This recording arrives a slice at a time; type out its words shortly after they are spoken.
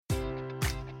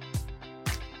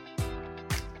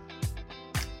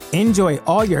Enjoy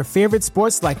all your favorite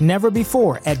sports like never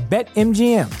before at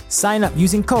BetMGM. Sign up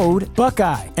using code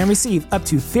Buckeye and receive up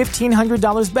to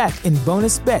 $1,500 back in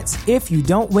bonus bets if you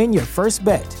don't win your first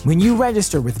bet. When you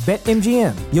register with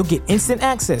BetMGM, you'll get instant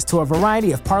access to a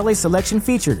variety of parlay selection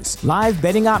features, live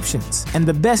betting options, and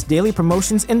the best daily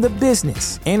promotions in the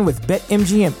business. And with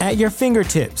BetMGM at your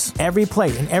fingertips, every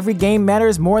play and every game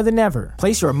matters more than ever.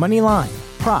 Place your money line,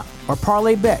 prop, or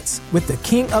parlay bets with the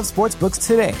king of sportsbooks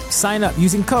today. Sign up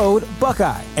using code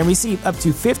Buckeye and receive up to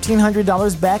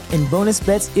 $1,500 back in bonus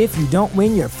bets if you don't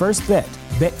win your first bet.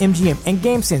 BetMGM and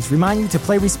GameSense remind you to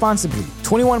play responsibly.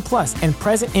 21 plus and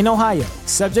present in Ohio,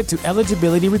 subject to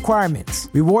eligibility requirements.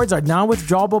 Rewards are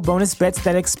non-withdrawable bonus bets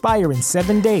that expire in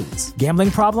 7 days. Gambling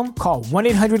problem? Call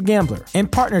 1-800-GAMBLER. In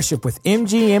partnership with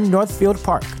MGM Northfield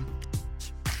Park.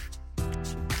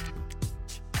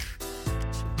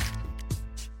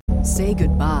 Say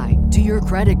goodbye to your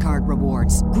credit card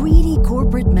rewards. Greedy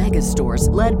corporate mega stores,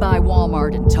 led by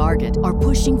Walmart and Target, are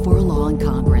pushing for a law in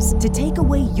Congress to take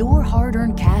away your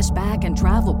hard-earned cash back and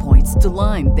travel points to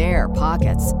line their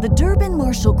pockets. The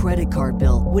Durbin-Marshall credit card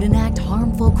bill would enact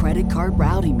harmful credit card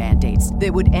routing mandates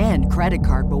that would end credit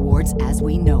card rewards as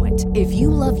we know it. If you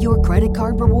love your credit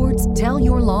card rewards, tell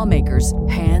your lawmakers,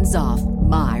 hands off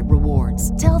my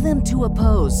rewards. Tell them to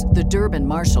oppose the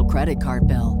Durbin-Marshall credit card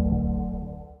bill.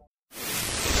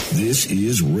 This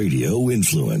is Radio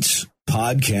Influence,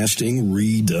 podcasting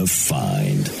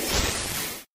redefined.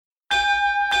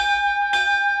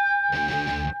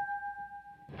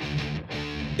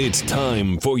 It's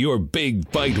time for your Big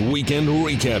Fight Weekend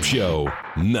recap show.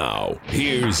 Now,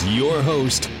 here's your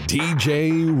host,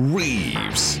 TJ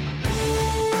Reeves.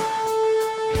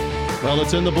 Well,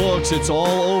 it's in the books. It's all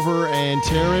over, and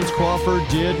Terrence Crawford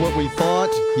did what we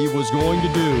thought he was going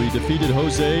to do. He defeated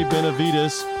Jose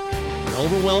Benavidez. An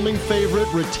overwhelming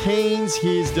favorite, retains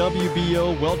his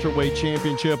WBO welterweight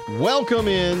championship. Welcome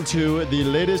into the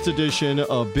latest edition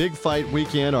of Big Fight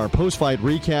Weekend, our post-fight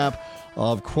recap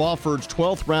of Crawford's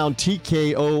 12th round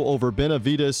TKO over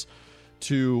Benavidez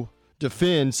to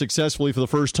defend successfully for the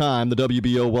first time the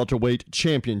WBO welterweight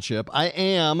championship. I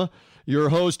am your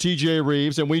host, TJ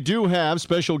Reeves, and we do have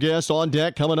special guests on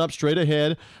deck coming up straight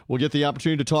ahead. We'll get the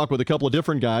opportunity to talk with a couple of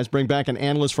different guys, bring back an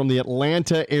analyst from the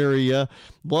Atlanta area,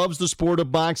 loves the sport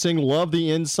of boxing, love the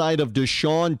insight of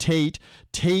Deshaun Tate,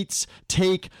 Tate's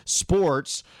Take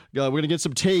Sports. We're going to get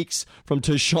some takes from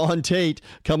Deshaun Tate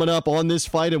coming up on this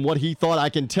fight and what he thought. I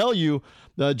can tell you,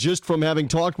 just from having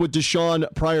talked with Deshaun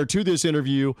prior to this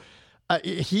interview,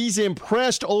 he's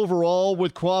impressed overall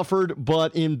with Crawford,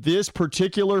 but in this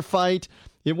particular fight,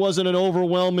 it wasn't an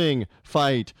overwhelming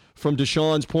fight from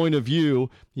Deshaun's point of view.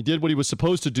 He did what he was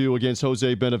supposed to do against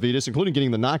Jose Benavidez, including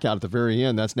getting the knockout at the very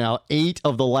end. That's now 8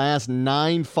 of the last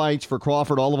 9 fights for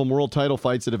Crawford, all of them world title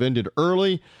fights that have ended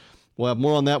early. We'll have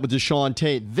more on that with Deshaun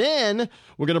Tate. Then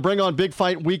we're going to bring on Big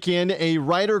Fight Weekend, a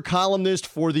writer columnist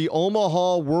for the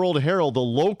Omaha World Herald, the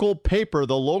local paper,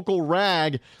 the local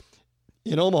rag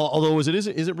in Omaha, although is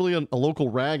it really a local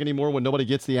rag anymore when nobody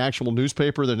gets the actual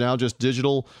newspaper? They're now just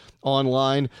digital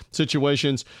online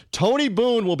situations. Tony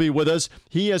Boone will be with us.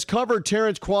 He has covered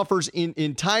Terrence Crawford's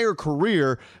entire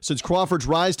career since Crawford's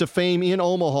rise to fame in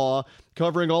Omaha,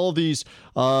 covering all of these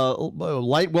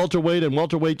light welterweight and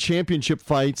welterweight championship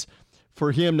fights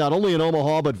for him, not only in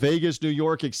Omaha, but Vegas, New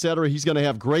York, etc. He's going to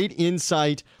have great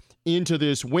insight into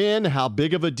this win. How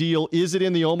big of a deal is it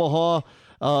in the Omaha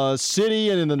city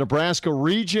and in the Nebraska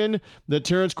region that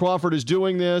Terrence Crawford is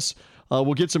doing this?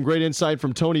 We'll get some great insight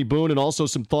from Tony Boone and also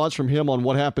some thoughts from him on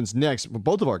what happens next.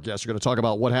 Both of our guests are going to talk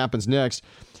about what happens next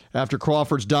after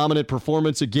Crawford's dominant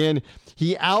performance. Again,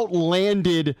 he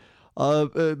outlanded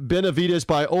Benavidez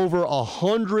by over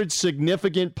 100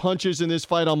 significant punches in this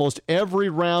fight. Almost every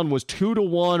round was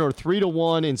 2-1 or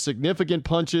 3-1 in significant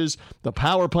punches, the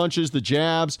power punches, the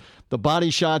jabs, the body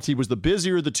shots. He was the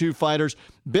busier of the two fighters.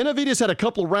 Benavidez had a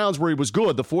couple of rounds where he was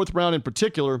good, the 4th round in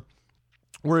particular,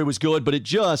 where he was good, but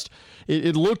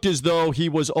it looked as though he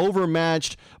was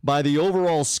overmatched by the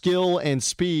overall skill and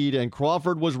speed, and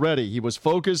Crawford was ready. He was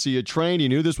focused. He had trained. He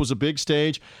knew this was a big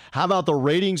stage. How about the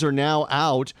ratings are now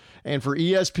out, and for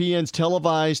ESPN's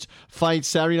televised fight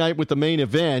Saturday night with the main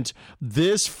event,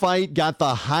 this fight got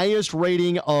the highest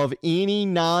rating of any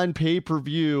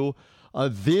non-pay-per-view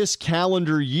this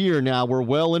calendar year. Now we're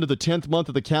well into the 10th month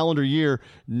of the calendar year.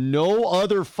 No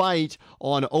other fight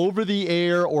on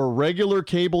over-the-air or regular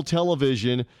cable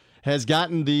television has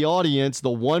gotten the audience, the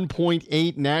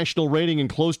 1.8 national rating and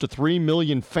close to 3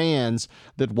 million fans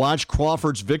that watch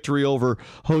Crawford's victory over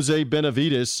Jose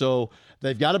Benavidez. So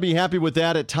They've got to be happy with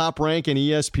that at Top Rank and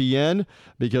ESPN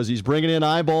because he's bringing in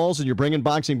eyeballs and you're bringing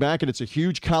boxing back, and it's a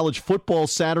huge college football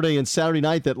Saturday and Saturday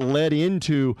night that led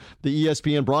into the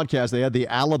ESPN broadcast. They had the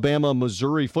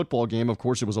Alabama-Missouri football game. Of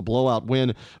course, it was a blowout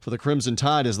win for the Crimson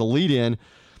Tide as the lead-in.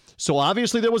 So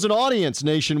obviously there was an audience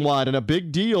nationwide and a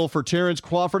big deal for Terrence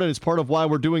Crawford, and it's part of why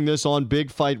we're doing this on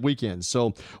Big Fight Weekend.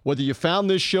 So whether you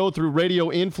found this show through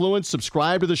Radio Influence,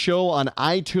 subscribe to the show on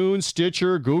iTunes,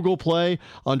 Stitcher, Google Play.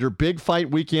 Under Big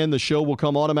Fight Weekend, the show will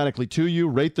come automatically to you.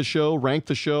 Rate the show, rank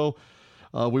the show.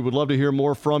 We would love to hear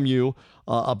more from you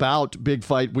about Big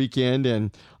Fight Weekend,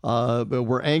 and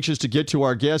we're anxious to get to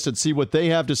our guests and see what they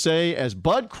have to say as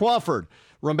Bud Crawford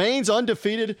remains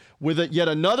undefeated with yet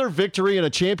another victory in a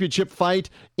championship fight,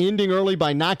 ending early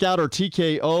by knockout or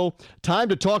TKO. Time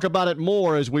to talk about it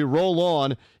more as we roll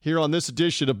on here on this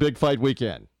edition of Big Fight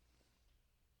Weekend.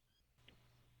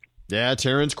 Yeah,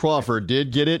 Terrence Crawford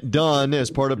did get it done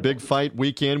as part of Big Fight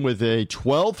Weekend with a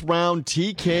 12th round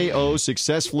TKO,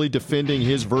 successfully defending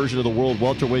his version of the World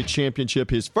Welterweight Championship.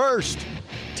 His first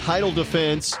title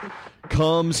defense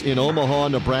comes in Omaha,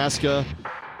 Nebraska.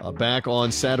 Back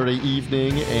on Saturday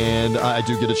evening, and I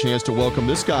do get a chance to welcome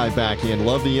this guy back in.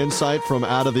 Love the insight from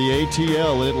out of the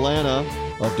ATL in Atlanta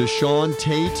of Deshaun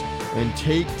Tate, and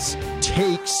Tate's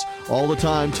Takes all the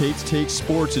time. Tate's Takes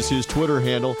Sports is his Twitter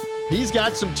handle. He's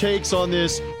got some takes on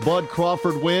this Bud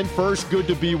Crawford win. First, good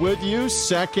to be with you.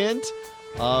 Second,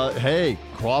 hey,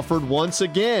 Crawford once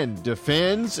again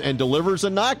defends and delivers a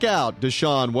knockout.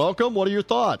 Deshaun, welcome. What are your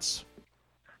thoughts?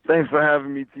 Thanks for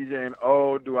having me, TJ. And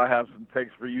do I have some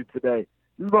takes for you today?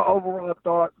 This is my overall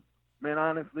thought, man.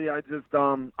 Honestly, I just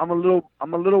I'm a little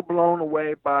blown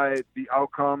away by the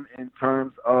outcome in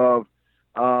terms of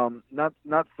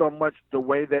not so much the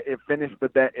way that it finished,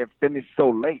 but that it finished so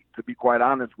late. To be quite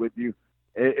honest with you,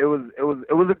 it was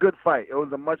a good fight. It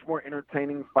was a much more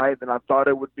entertaining fight than I thought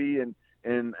it would be, and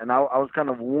I was kind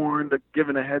of warned,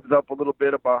 given a heads up a little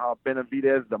bit about how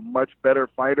Benavidez is a much better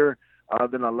fighter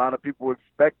than a lot of people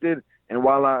expected. And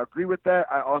while I agree with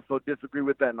that, I also disagree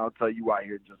with that, and I'll tell you why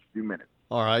here in just a few minutes.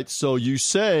 All right, so you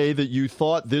say that you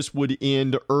thought this would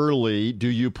end early. Do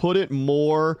you put it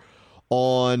more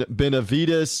on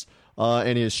Benavidez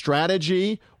and his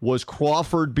strategy? Was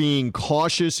Crawford being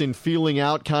cautious in feeling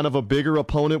out kind of a bigger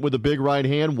opponent with a big right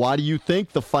hand? Why do you think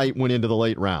the fight went into the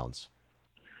late rounds?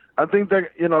 I think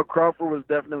that, Crawford was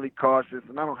definitely cautious,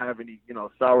 and I don't have any,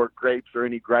 sour grapes or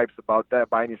any gripes about that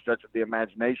by any stretch of the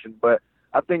imagination. But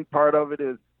I think part of it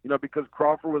is, because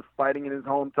Crawford was fighting in his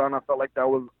hometown, I felt like that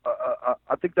was,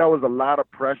 I think that was a lot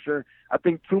of pressure. I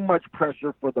think too much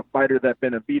pressure for the fighter that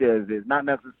Benavidez is, not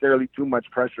necessarily too much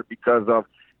pressure because of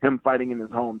him fighting in his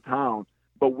hometown,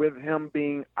 but with him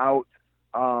being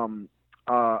outsized,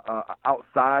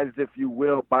 if you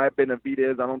will, by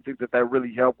Benavidez, I don't think that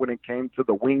really helped when it came to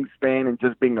the wingspan and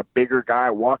just being a bigger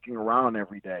guy walking around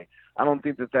every day. I don't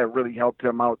think that really helped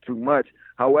him out too much.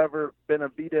 However,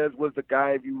 Benavidez was the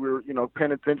guy, if you were,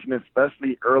 paying attention,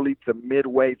 especially early to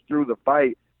midway through the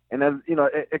fight. And as,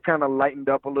 it kind of lightened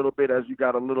up a little bit as you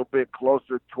got a little bit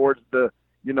closer towards the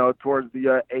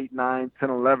 8, 9, 10,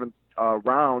 11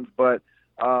 rounds. But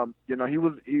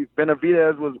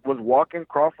Benavidez was walking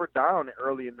Crawford down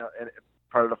early in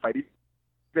part of the fight.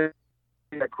 That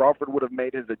Crawford would have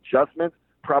made his adjustments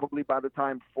probably by the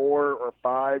time 4 or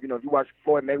 5. If you watch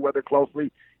Floyd Mayweather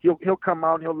closely, he'll come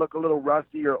out and he'll look a little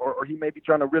rusty, or he may be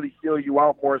trying to really feel you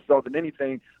out more so than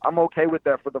anything. I'm okay with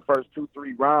that for the first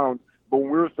 2-3 rounds, but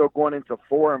when we were still going into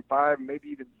 4 and 5, maybe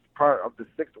even part of the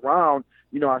 6th round,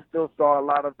 I still saw a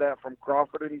lot of that from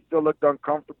Crawford, and he still looked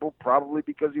uncomfortable, probably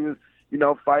because he was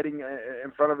fighting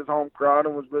in front of his home crowd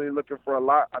and was really looking for a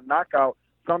knockout,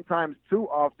 sometimes too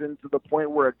often, to the point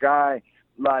where a guy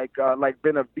like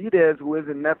Benavidez, who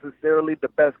isn't necessarily the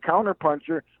best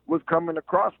counterpuncher, was coming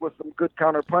across with some good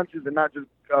counter punches, and not just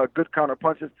good counter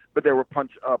punches, but they were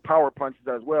power punches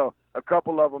as well. A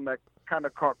couple of them that kind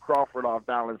of caught Crawford off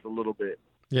balance a little bit.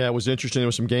 Yeah, it was interesting. There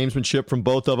was some gamesmanship from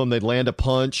both of them. They'd land a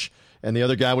punch, and the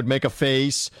other guy would make a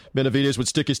face. Benavidez would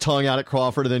stick his tongue out at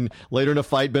Crawford, and then later in the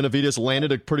fight, Benavidez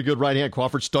landed a pretty good right hand.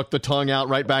 Crawford stuck the tongue out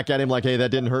right back at him like, hey,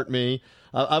 that didn't hurt me.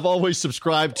 I've always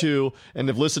subscribed to and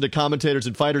have listened to commentators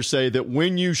and fighters say that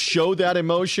when you show that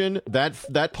emotion,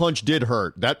 that punch did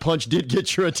hurt. That punch did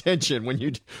get your attention. When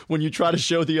you try to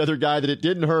show the other guy that it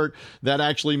didn't hurt, that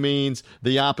actually means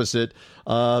the opposite,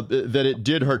 that it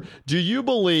did hurt. Do you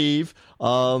believe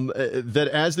that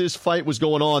as this fight was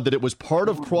going on, that it was part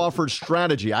of Crawford's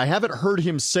strategy? I haven't heard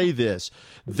him say this,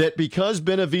 that because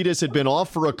Benavidez had been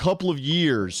off for a couple of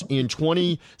years in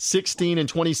 2016 and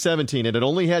 2017 and had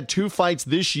only had 2 fights fights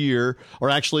this year, or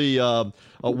actually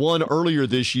one earlier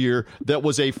this year, that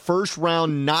was a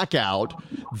first-round knockout.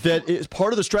 That is,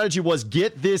 part of the strategy was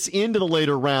get this into the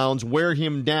later rounds, wear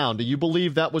him down. Do you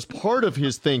believe that was part of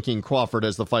his thinking, Crawford,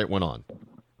 as the fight went on?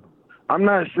 I'm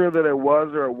not sure that it was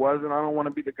or it wasn't. I don't want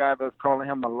to be the guy that's calling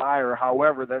him a liar.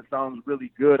 However, that sounds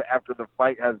really good after the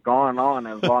fight has gone on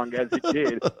as long as it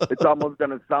did. It's almost going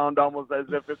to sound almost as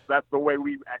if that's the way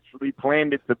we actually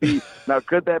planned it to be. Now,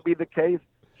 could that be the case?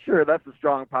 Sure, that's a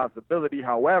strong possibility.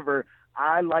 However,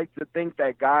 I like to think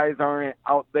that guys aren't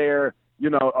out there,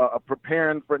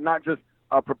 preparing for not just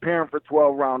preparing for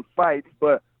 12-round fights,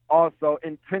 but also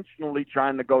intentionally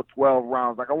trying to go 12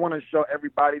 rounds. Like, I want to show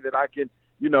everybody that I can,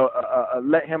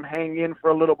 let him hang in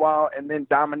for a little while and then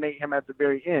dominate him at the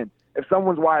very end. If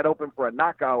someone's wide open for a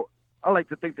knockout, I like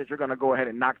to think that you're going to go ahead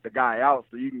and knock the guy out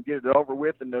so you can get it over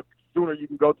with, and the sooner you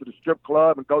can go to the strip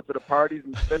club and go to the parties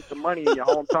and spend some money in your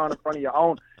hometown in front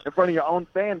of your own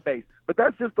fan base. But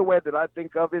that's just the way that I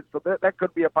think of it. So that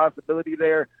could be a possibility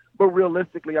there. But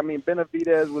realistically, I mean,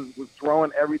 Benavidez was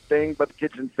throwing everything but the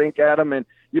kitchen sink at him. And,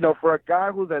 for a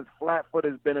guy who's as flat-foot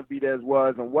as Benavidez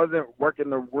was and wasn't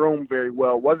working the room very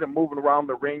well, wasn't moving around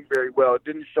the ring very well,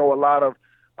 didn't show a lot of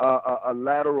a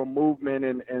lateral movement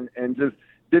and just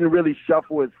didn't really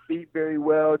shuffle his feet very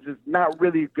well, just not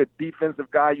really a good defensive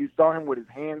guy. You saw him with his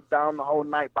hands down the whole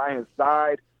night by his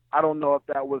side. I don't know if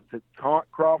that was to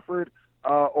taunt Crawford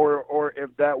or if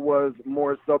that was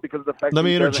more so because of the fact that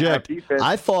he doesn't have defense.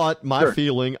 I thought,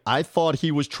 I thought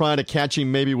he was trying to catch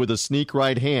him maybe with a sneak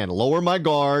right hand. Lower my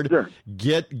guard,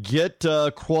 get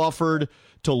Crawford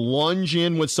to lunge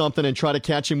in with something and try to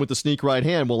catch him with the sneak right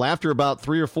hand. Well, after about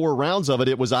 3 or 4 rounds of it,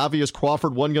 it was obvious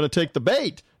Crawford wasn't going to take the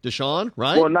bait. Deshaun,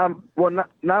 right?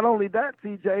 Not only that,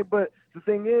 TJ, but the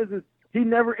thing is he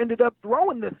never ended up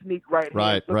throwing the sneak right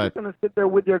hand. So you're going to sit there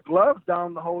with your gloves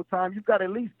down the whole time. You've got to at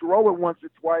least throw it once or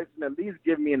twice and at least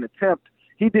give me an attempt.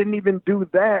 He didn't even do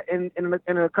that, and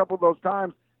in a couple of those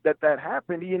times that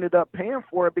happened, he ended up paying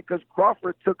for it because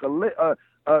Crawford took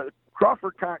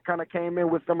Crawford kind of came in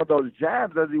with some of those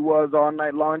jabs as he was all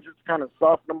night long, just kind of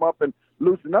soften him up and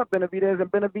loosen up Benavidez,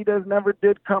 and Benavidez never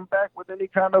did come back with any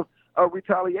kind of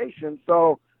retaliation.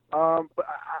 So, but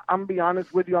I'm be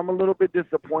honest with you, I'm a little bit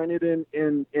disappointed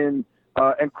in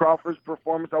Crawford's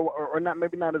performance, or not,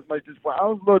 maybe not as much disappointed. I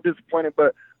was a little disappointed,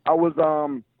 but I was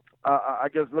I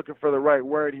guess looking for the right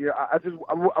word here.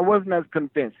 I wasn't as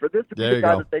convinced for this to be the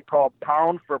guy that they call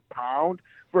pound for pound.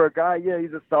 For a guy,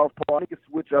 he's a southpaw. He can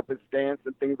switch up his stance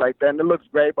and things like that, and it looks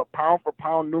great. But pound for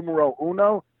pound, numero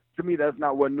uno, to me, that's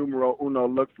not what numero uno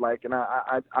looks like. And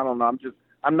I don't know.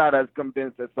 I'm not as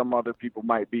convinced as some other people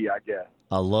might be, I guess.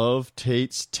 I love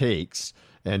Tate's Takes.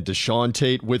 And Deshaun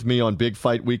Tate with me on Big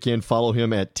Fight Weekend. Follow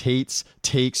him at Tate's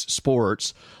Takes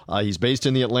Sports. He's based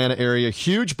in the Atlanta area.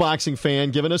 Huge boxing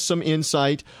fan, giving us some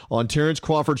insight on Terrence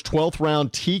Crawford's 12th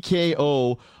round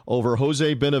TKO over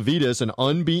Jose Benavidez, an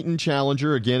unbeaten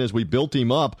challenger. Again, as we built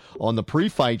him up on the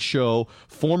pre-fight show,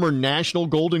 former national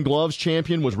Golden Gloves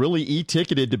champion, was really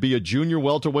e-ticketed to be a junior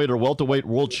welterweight or welterweight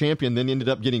world champion, then ended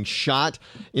up getting shot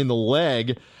in the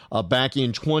leg back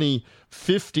in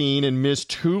 2015 and missed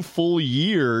 2 full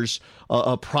years,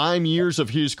 prime years of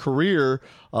his career,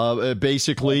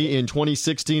 basically in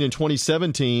 2016 and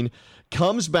 2017.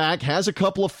 Comes back, has a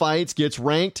couple of fights, gets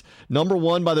ranked number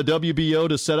 1 by the WBO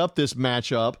to set up this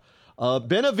matchup.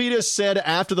 Benavidez said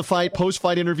after the fight,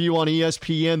 post-fight interview on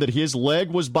ESPN, that his leg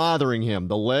was bothering him.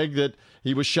 The leg that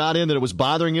he was shot in, that it was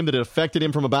bothering him, that it affected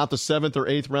him from about the 7th or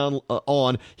 8th round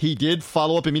on. He did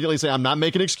follow up immediately, say, I'm not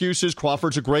making excuses.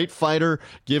 Crawford's a great fighter.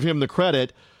 Give him the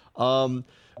credit.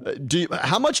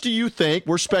 How much do you think,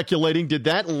 we're speculating, did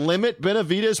that limit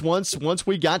Benavidez once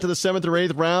we got to the 7th or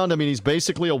 8th round? I mean, he's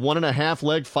basically a 1.5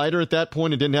 leg fighter at that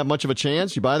point and didn't have much of a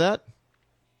chance. You buy that?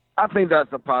 I think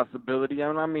that's a possibility.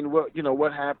 I mean,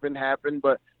 what happened,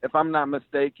 but if I'm not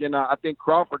mistaken, I think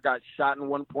Crawford got shot in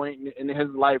one point in his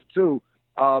life too.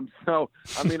 So,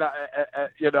 I mean,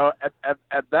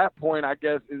 at that point, I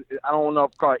guess, I don't know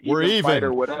if call it we're even fight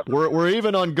or whatever. We're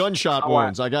even on gunshot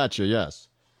wounds. I got you. Yes.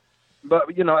 But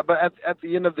at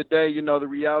the end of the day, the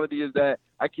reality is that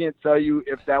I can't tell you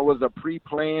if that was a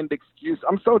pre-planned excuse.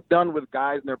 I'm so done with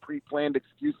guys and their pre-planned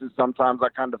excuses. Sometimes I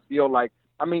kind of feel like,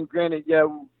 I mean, granted,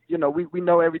 we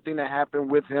know everything that happened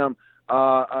with him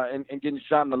and getting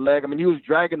shot in the leg. I mean, he was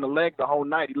dragging the leg the whole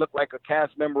night. He looked like a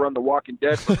cast member on The Walking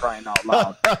Dead, for crying out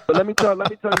loud. But let me tell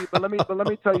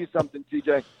you something,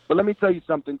 TJ.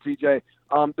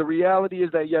 The reality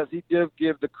is that yes, he did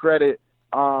give the credit.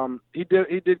 He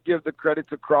did give the credit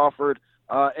to Crawford,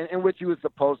 in which he was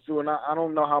supposed to, and I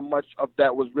don't know how much of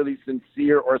that was really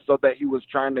sincere or so that he was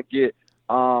trying to get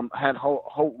had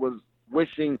hope was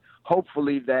wishing,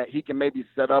 hopefully, that he can maybe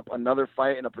set up another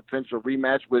fight in a potential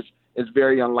rematch, which is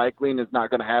very unlikely and is not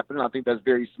going to happen. I think that's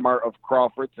very smart of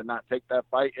Crawford to not take that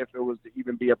fight if it was to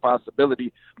even be a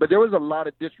possibility. But there was a lot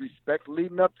of disrespect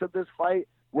leading up to this fight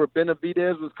where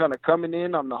Benavidez was kind of coming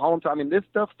in on the home time. I mean, this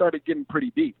stuff started getting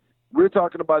pretty deep. We're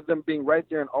talking about them being right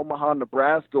there in Omaha,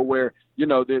 Nebraska, where, you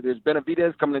know, there's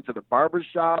Benavidez coming into the barber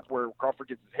shop where Crawford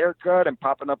gets his hair cut and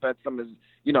popping up at some of his,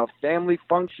 you know, family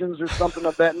functions or something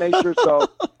of that nature. So,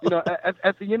 you know,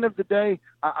 at the end of the day,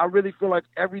 I really feel like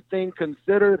everything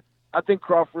considered, I think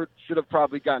Crawford should have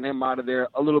probably gotten him out of there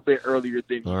a little bit earlier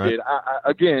than he did.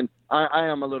 I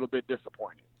am a little bit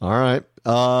disappointed. All right.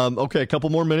 Okay, a couple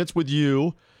more minutes with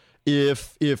you.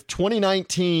 If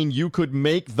 2019 you could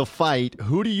make the fight,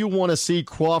 who do you want to see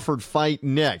Crawford fight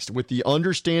next? With the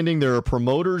understanding there are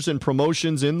promoters and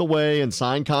promotions in the way and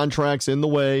signed contracts in the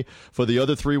way for the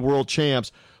other three world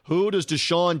champs, who does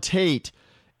Deshaun Tate,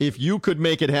 if you could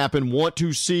make it happen, want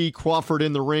to see Crawford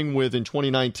in the ring with in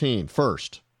 2019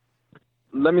 first?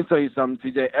 Let me tell you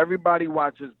something, TJ. Everybody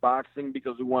watches boxing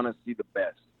because we want to see the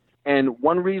best. And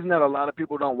one reason that a lot of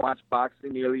people don't watch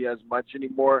boxing nearly as much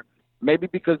anymore, maybe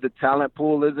because the talent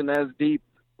pool isn't as deep,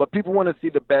 but people want to see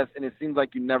the best, and it seems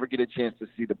like you never get a chance to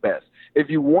see the best. If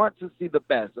you want to see the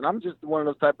best, and I'm just one of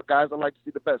those type of guys that like to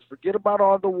see the best, forget about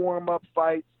all the warm-up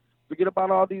fights, forget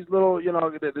about all these little, you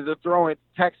know, they're throwing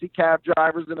taxi cab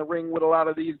drivers in the ring with a lot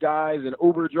of these guys and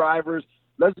Uber drivers.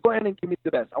 Let's go ahead and give me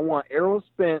the best. I want Errol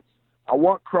Spence. I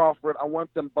want Crawford. I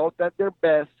want them both at their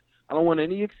best. I don't want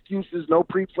any excuses, no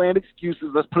pre-planned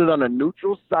excuses. Let's put it on a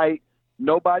neutral site,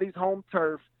 nobody's home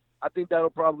turf. I think that'll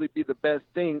probably be the best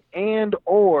thing, and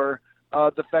or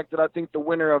the fact that I think the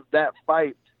winner of that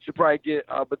fight should probably get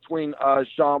between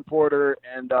Sean Porter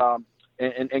and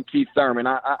Keith Thurman.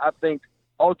 I think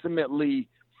ultimately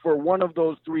for one of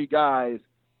those three guys,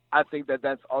 I think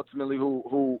that's ultimately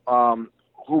who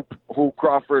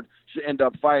Crawford should end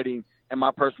up fighting. And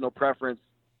my personal preference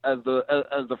as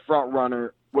the front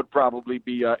runner would probably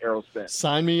be Errol Spence.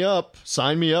 Sign me up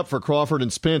for Crawford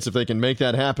and Spence if they can make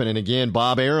that happen. And again,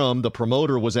 Bob Arum, the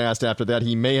promoter, was asked after that.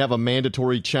 He may have a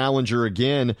mandatory challenger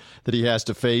again that he has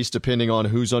to face depending on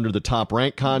who's under the top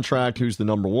rank contract, who's the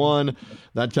number one,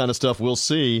 that kind of stuff. We'll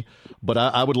see. But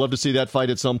I would love to see that fight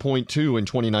at some point too in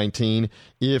 2019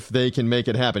 if they can make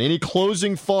it happen. Any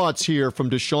closing thoughts here from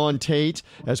Deshaun Tate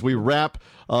as we wrap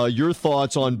your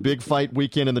thoughts on big fight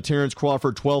weekend in the Terrence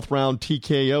Crawford 12th round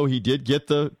TKO? He did get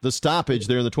the stoppage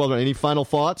there in the 12th round. Any final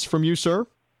thoughts from you, sir?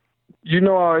 You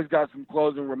know, I always got some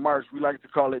closing remarks. We like to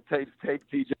call it Tate's Take,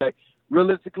 TJ.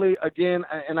 Realistically, again,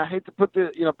 and I hate to put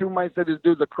people might say this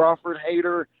dude's a Crawford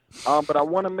hater, but I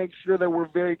want to make sure that we're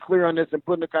very clear on this and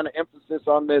putting the kind of emphasis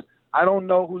on this. I don't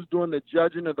know who's doing the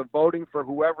judging or the voting for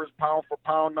whoever's pound for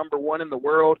pound number one in the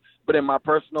world, but in my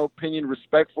personal opinion,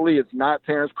 respectfully, it's not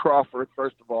Terrence Crawford.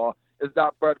 First of all, it's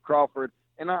not Bud Crawford,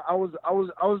 and I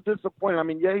was disappointed. I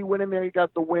mean, yeah, he went in there, he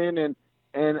got the win, and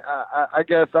I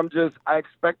guess I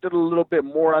expected a little bit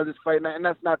more out of this fight, and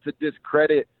that's not to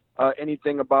discredit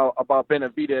anything about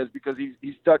Benavidez, because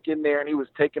he stuck in there and he was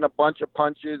taking a bunch of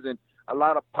punches and a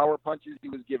lot of power punches he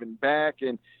was giving back,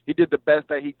 and he did the best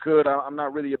that he could. I'm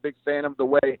not really a big fan of the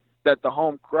way that the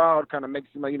home crowd kind of makes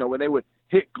him, you know, when they would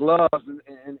hit gloves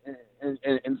and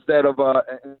instead of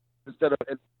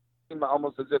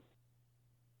almost as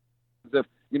if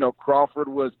you know Crawford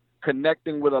was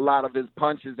connecting with a lot of his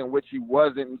punches in which he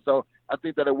wasn't. And so I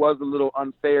think that it was a little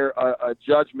unfair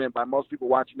judgment by most people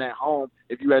watching at home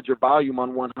if you had your volume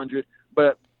on 100.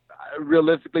 But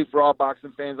realistically, for all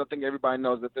boxing fans, I think everybody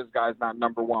knows that this guy's not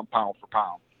number one pound for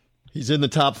pound. He's in the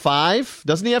top five.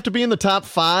 Doesn't he have to be in the top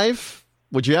five?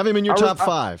 Would you have him in your top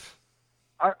five?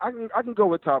 I can go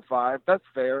with top five. That's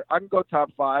fair. I can go top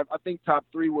five. I think top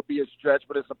three would be a stretch,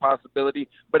 but it's a possibility.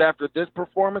 But after this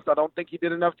performance, I don't think he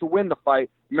did enough to win the fight.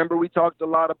 Remember, we talked a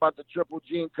lot about the Triple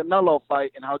G and Canelo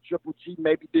fight and how Triple G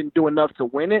maybe didn't do enough to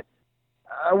win it.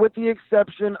 With the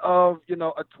exception of, you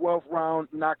know, a 12th round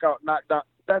knockdown.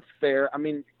 That's fair. I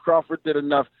mean, Crawford did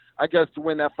enough, I guess, to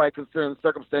win that fight considering the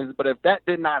circumstances. But if that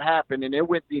did not happen and it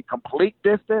went the complete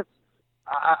distance,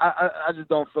 I just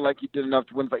don't feel like he did enough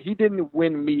to win. But he didn't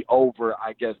win me over,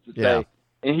 I guess, to say.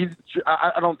 And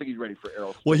I don't think he's ready for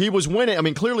Errol. Well, he was winning. I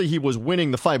mean, clearly he was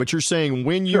winning the fight. But you're saying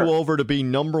win you over to be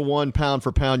number one pound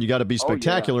for pound, you got to be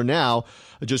spectacular. Now,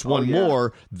 just one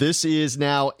more. This is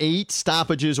now 8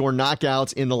 stoppages or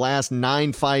knockouts in the last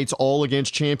 9 fights, all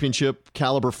against championship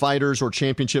caliber fighters or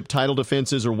championship title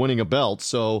defenses or winning a belt.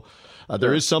 So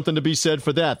there is something to be said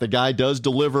for that. The guy does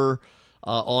deliver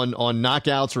on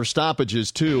knockouts or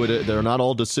stoppages, too. They're not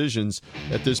all decisions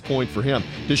at this point for him.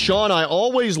 Deshaun, I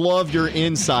always love your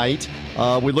insight.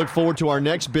 We look forward to our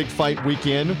next big fight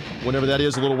weekend, whenever that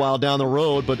is, a little while down the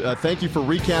road. But thank you for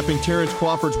recapping Terrence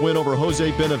Crawford's win over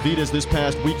Jose Benavidez this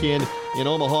past weekend in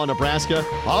Omaha, Nebraska.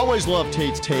 I always love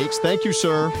Tate's takes. Thank you,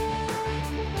 sir.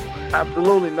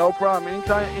 Absolutely, no problem.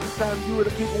 Anytime you or the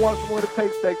people want someone to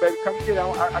take steak, baby, come get it.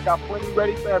 I got plenty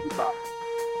ready for everybody.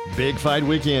 Big Fight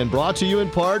Weekend brought to you in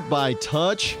part by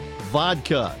Touch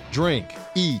Vodka. Drink,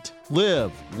 eat,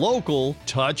 live local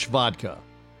Touch Vodka.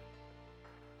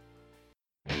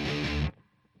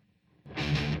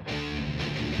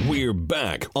 We're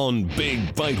back on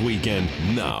Big Fight Weekend.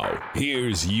 Now,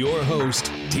 here's your host,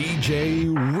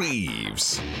 TJ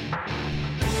Reeves.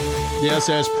 Yes,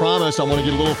 as promised, I want to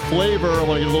get a little flavor. I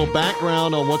want to get a little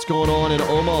background on what's going on in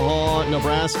Omaha,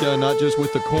 Nebraska, not just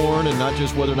with the corn and not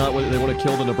just whether or not they want to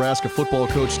kill the Nebraska football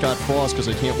coach, Scott Frost, because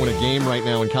they can't win a game right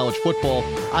now in college football.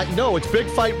 No, it's Big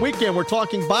Fight Weekend. We're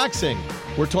talking boxing.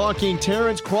 We're talking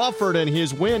Terrence Crawford and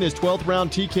his win, his 12th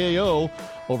round TKO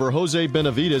over Jose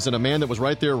Benavidez, and a man that was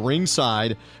right there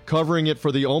ringside covering it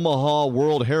for the Omaha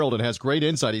World Herald and has great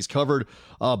insight. He's covered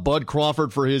Bud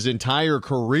Crawford for his entire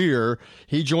career.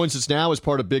 He joins us now as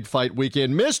part of Big Fight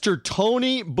Weekend. Mr.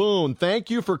 Tony Boone, thank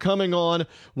you for coming on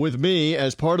with me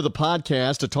as part of the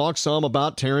podcast to talk some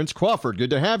about Terrence Crawford. Good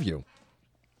to have you.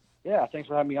 Yeah, thanks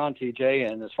for having me on,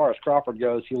 TJ. And as far as Crawford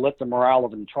goes, he lit the morale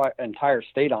of the entire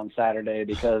state on Saturday,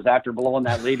 because after blowing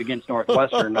that lead against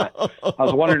Northwestern, I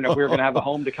was wondering if we were going to have a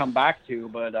home to come back to.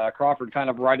 But Crawford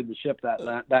kind of righted the ship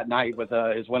that night with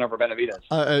his win over Benavidez.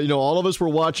 All of us were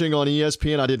watching on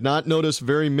ESPN. I did not notice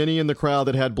very many in the crowd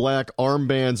that had black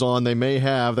armbands on. They may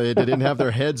have. They didn't have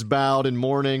their heads bowed in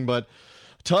mourning, but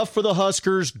tough for the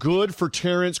Huskers, good for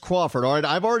Terrence Crawford. All right,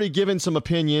 I've already given some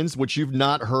opinions, which you've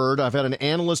not heard. I've had an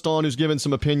analyst on who's given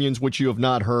some opinions, which you have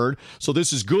not heard. So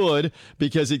this is good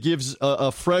because it gives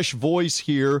a fresh voice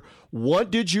here. What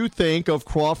did you think of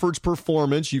Crawford's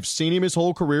performance? You've seen him his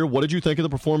whole career. What did you think of the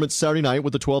performance Saturday night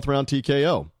with the 12th round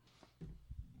TKO?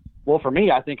 Well, for me,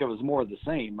 I think it was more of the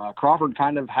same. Crawford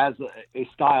kind of has a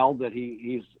style that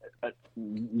he's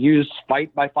used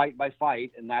fight by fight by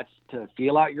fight, and that's to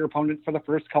feel out your opponent for the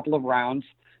first couple of rounds,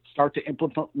 start to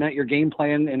implement your game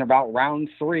plan in about round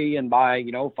 3, and by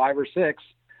 5 or 6,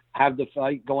 have the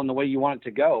fight going the way you want it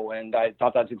to go. And I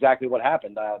thought that's exactly what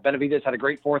happened. Benavidez had a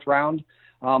great 4th round,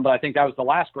 but I think that was the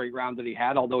last great round that he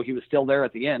had, although he was still there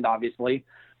at the end, obviously.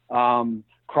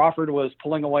 Crawford was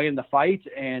pulling away in the fight,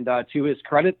 and to his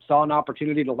credit, saw an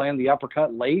opportunity to land the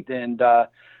uppercut late. And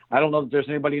I don't know if there's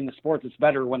anybody in the sport that's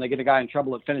better when they get a guy in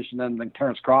trouble at finishing than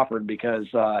Terrence Crawford, because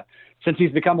since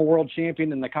he's become a world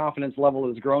champion and the confidence level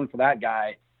has grown for that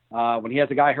guy, when he has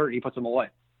a guy hurt, he puts him away.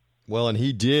 Well, and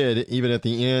he did, even at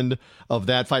the end of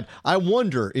that fight. I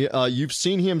wonder, you've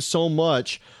seen him so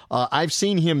much. I've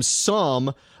seen him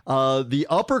some. The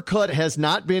uppercut has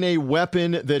not been a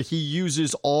weapon that he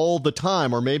uses all the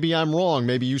time, or maybe I'm wrong.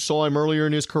 Maybe you saw him earlier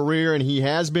in his career, and he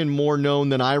has been more known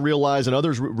than I realize and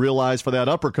others realize for that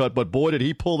uppercut. But boy, did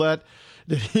he pull that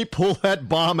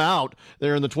bomb out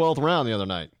there in the 12th round the other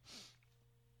night.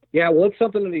 Yeah, well, it's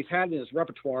something that he's had in his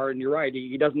repertoire, and you're right,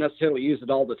 he doesn't necessarily use it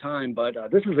all the time, but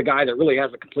this is a guy that really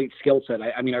has a complete skill set.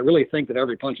 I mean, I really think that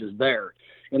every punch is there.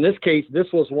 In this case, this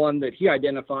was one that he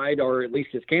identified, or at least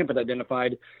his camp had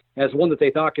identified, as one that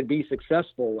they thought could be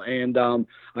successful. And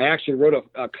I actually wrote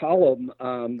a column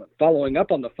following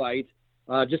up on the fight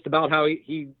just about how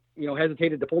he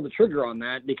hesitated to pull the trigger on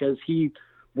that, because he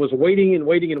was waiting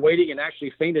and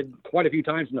actually feinted quite a few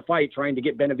times in the fight trying to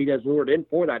get Benavidez lured in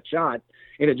for that shot,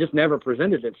 and it just never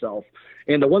presented itself.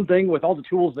 And the one thing with all the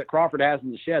tools that Crawford has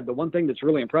in the shed, the one thing that's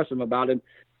really impressive about him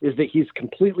is that he's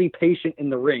completely patient in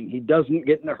the ring. He doesn't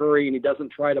get in a hurry, and he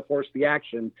doesn't try to force the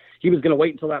action. He was going to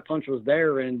wait until that punch was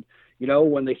there, and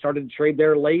when they started to trade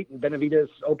there late and Benavidez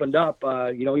opened up,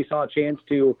 he saw a chance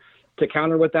to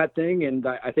counter with that thing, and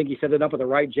I think he set it up with the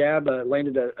right jab,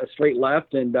 landed a straight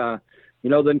left, and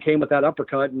then came with that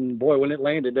uppercut, and boy, when it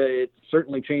landed, it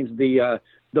certainly changed the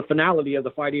finality of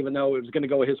the fight, even though it was going to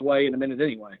go his way in a minute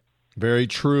anyway. Very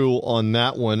true on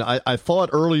that one. I thought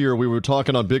earlier we were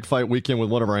talking on Big Fight Weekend with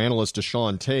one of our analysts,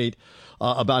 Deshaun Tate,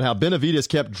 about how Benavidez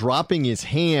kept dropping his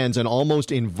hands and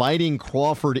almost inviting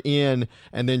Crawford in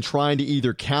and then trying to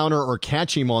either counter or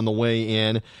catch him on the way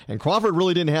in. And Crawford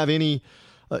really didn't have any...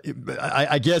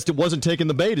 I guess it wasn't taking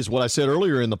the bait, is what I said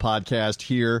earlier in the podcast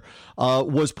here.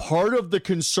 Was part of the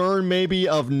concern maybe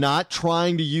of not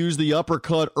trying to use the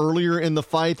uppercut earlier in the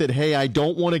fight, that, hey, I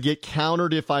don't want to get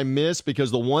countered if I miss,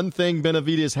 because the one thing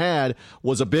Benavidez had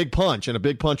was a big punch and a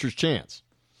big puncher's chance?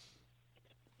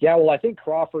 Yeah, well, I think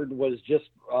Crawford was just,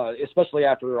 especially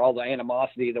after all the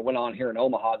animosity that went on here in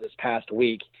Omaha this past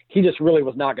week, he just really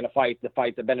was not going to fight the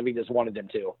fight that Benavidez wanted him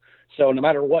to. So no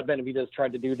matter what Benavidez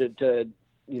tried to do to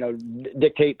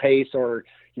dictate pace or,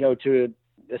 to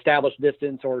establish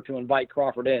distance or to invite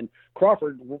Crawford in,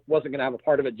 Crawford wasn't going to have a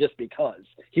part of it just because.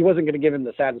 He wasn't going to give him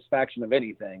the satisfaction of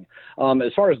anything.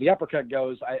 As far as the uppercut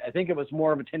goes, I think it was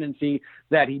more of a tendency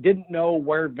that he didn't know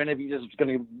where Benavidez was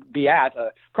going to be at.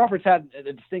 Crawford's had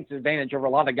a distinct advantage over a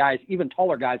lot of guys, even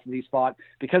taller guys in these spots,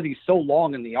 because he's so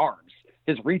long in the arms.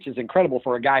 His reach is incredible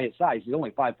for a guy his size. He's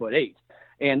only 5'8".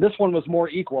 And this one was more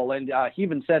equal. And he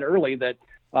even said early that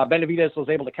Benavidez was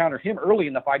able to counter him early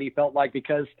in the fight, he felt like,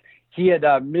 because he had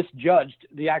misjudged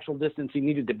the actual distance he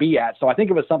needed to be at. So I think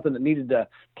it was something that needed to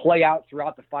play out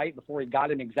throughout the fight before he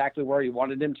got him exactly where he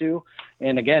wanted him to.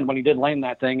 And again, when he did land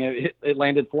that thing, it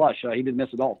landed flush. He didn't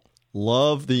miss at all.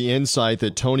 Love the insight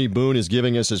that Tony Boone is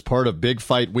giving us as part of Big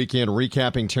Fight Weekend,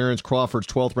 recapping Terrence Crawford's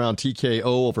 12th round TKO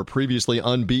over previously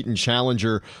unbeaten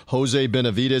challenger Jose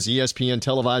Benavidez. ESPN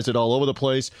televised it all over the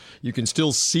place. You can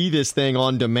still see this thing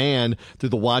on demand through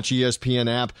the Watch ESPN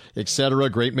app, etc.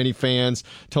 Great many fans.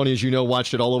 Tony, as you know,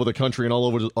 watched it all over the country and all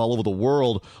over the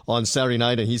world on Saturday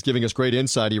night, and he's giving us great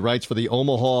insight. He writes for the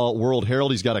Omaha World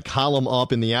Herald. He's got a column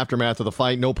up in the aftermath of the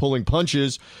fight. No pulling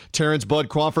punches. Terrence Bud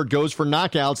Crawford goes for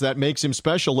knockouts. That makes him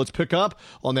special. Let's pick up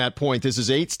on that point. This is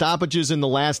 8 stoppages in the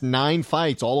last 9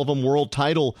 fights, all of them world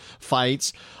title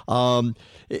fights.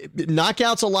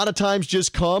 Knockouts a lot of times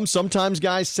just come. Sometimes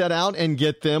guys set out and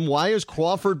get them. Why has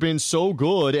Crawford been so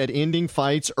good at ending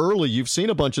fights early? You've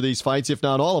seen a bunch of these fights, if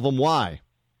not all of them. Why?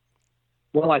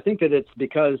 Well, I think that it's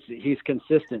because he's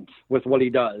consistent with what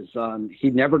he does. He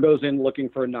never goes in looking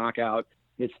for a knockout.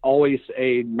 It's always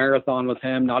a marathon with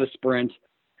him, not a sprint.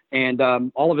 And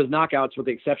all of his knockouts, with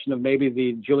the exception of maybe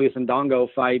the Julius Ndongo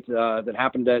fight that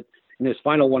happened in his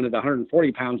final one at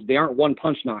 140 pounds, they aren't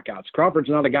one-punch knockouts. Crawford's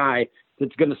not a guy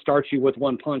that's going to start you with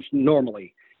one punch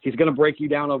normally. He's going to break you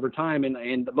down over time,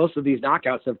 and most of these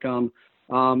knockouts have come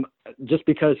just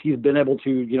because he's been able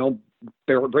to,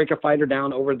 break a fighter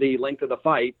down over the length of the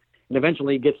fight, and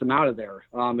eventually gets them out of there.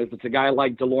 If it's a guy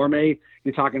like Delorme,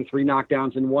 you're talking 3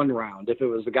 knockdowns in 1 round. If it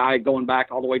was a guy going back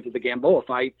all the way to the Gamboa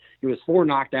fight, it was 4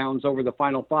 knockdowns over the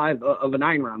final 5 of a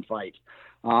 9-round fight.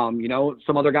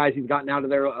 Some other guys he's gotten out of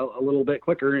there a little bit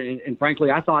quicker. And frankly,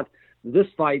 I thought this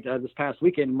fight this past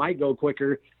weekend might go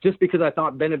quicker just because I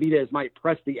thought Benavidez might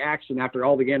press the action after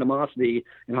all the animosity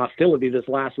and hostility this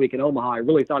last week in Omaha. I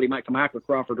really thought he might come after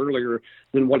Crawford earlier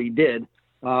than what he did.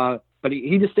 But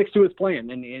he just sticks to his plan,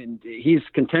 and he's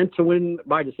content to win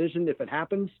by decision if it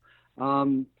happens.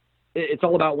 It's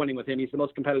all about winning with him. He's the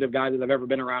most competitive guy that I've ever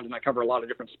been around, and I cover a lot of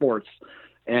different sports.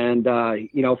 And,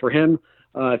 for him,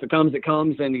 if it comes, it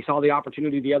comes, and he saw the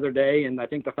opportunity the other day, and I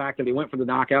think the fact that he went for the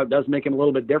knockout does make him a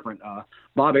little bit different.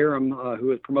 Bob Arum,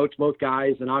 who promotes both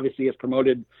guys and obviously has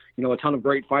promoted, a ton of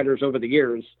great fighters over the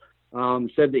years,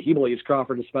 said that he believes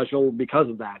Crawford is special because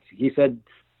of that. He said,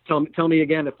 Tell me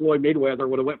again if Floyd Mayweather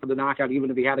would have went for the knockout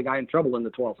even if he had a guy in trouble in the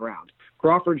 12th round.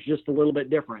 Crawford's just a little bit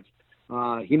different.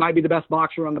 He might be the best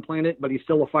boxer on the planet, but he's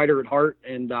still a fighter at heart,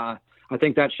 and I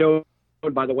think that showed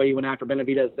by the way he went after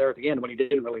Benavidez there at the end when he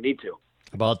didn't really need to.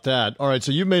 About that. All right, so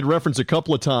you've made reference a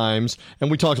couple of times, and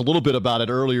we talked a little bit about it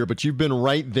earlier, but you've been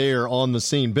right there on the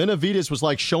scene. Benavidez was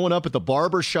like showing up at the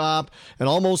barber shop and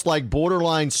almost like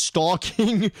borderline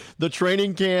stalking the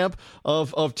training camp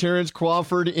of Terrence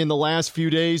Crawford in the last few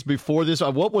days before this.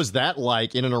 What was that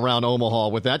like in and around Omaha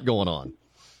with that going on?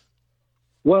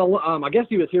 Well, I guess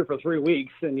he was here for 3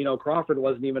 weeks, and, Crawford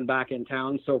wasn't even back in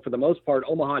town. So for the most part,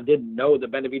 Omaha didn't know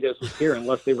that Benavidez was here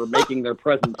unless they were making their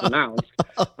presence announced.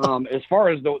 As far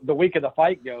as the week of the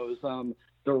fight goes,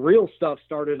 the real stuff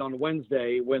started on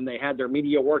Wednesday when they had their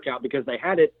media workout, because they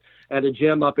had it at a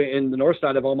gym up in the north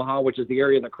side of Omaha, which is the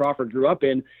area that Crawford grew up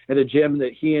in, at a gym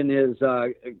that he and his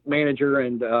manager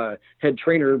and head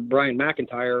trainer, Brian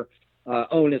McIntyre,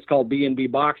 own. It's called B&B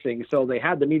Boxing. So they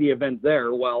had the media event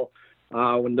there. Well,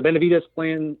 when the Benavidez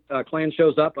clan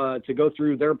shows up to go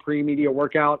through their pre-media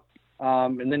workout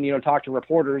and then, talk to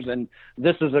reporters, and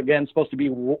this is, again, supposed to be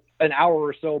an hour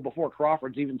or so before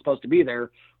Crawford's even supposed to be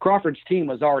there, Crawford's team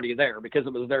was already there because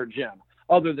it was their gym,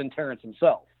 other than Terrence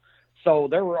himself. So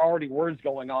there were already words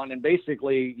going on, and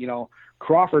basically,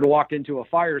 Crawford walked into a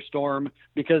firestorm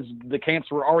because the camps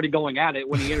were already going at it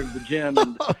when he entered the gym.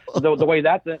 And the way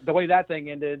that thing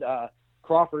ended,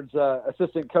 Crawford's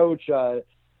assistant coach,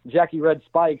 Jackie Red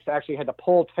Spikes, actually had to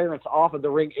pull Terrence off of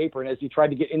the ring apron as he tried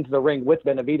to get into the ring with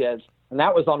Benavidez. And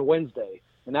that was on Wednesday.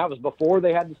 And that was before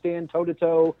they had to stand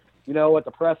toe-to-toe, at the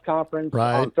press conference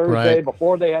on Thursday,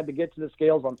 before they had to get to the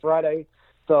scales on Friday.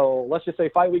 So let's just say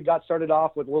fight week got started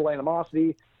off with a little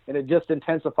animosity, and it just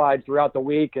intensified throughout the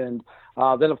week. And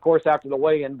then, of course, after the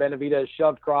weigh-in, Benavidez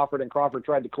shoved Crawford, and Crawford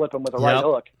tried to clip him with a right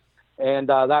hook. And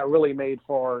that really made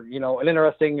for, an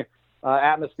interesting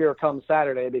atmosphere come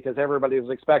Saturday, because everybody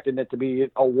was expecting it to be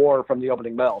a war from the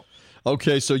opening bell.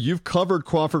 Okay, so you've covered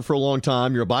Crawford for a long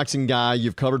time. You're a boxing guy.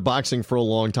 You've covered boxing for a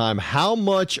long time. How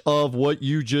much of what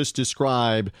you just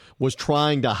described was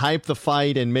trying to hype the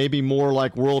fight and maybe more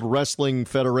like World Wrestling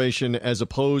Federation as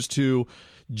opposed to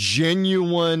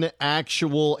genuine,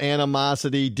 actual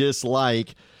animosity,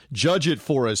 dislike? Judge it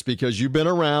for us, because you've been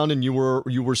around and you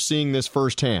were seeing this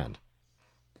firsthand.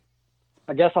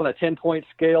 I guess on a 10-point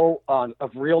scale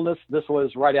of realness, this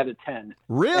was right at a 10.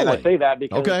 Really? And I say that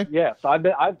because okay. Yes, I've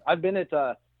been at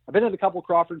a couple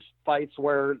Crawford fights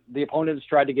where the opponents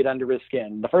tried to get under his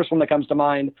skin. The first one that comes to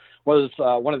mind was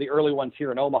one of the early ones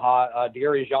here in Omaha.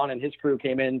 Thierry Jean and his crew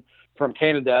came in from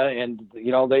Canada, and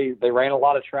they ran a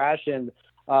lot of trash, and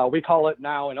we call it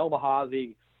now in Omaha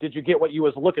the "Did you get what you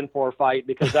was looking for" fight,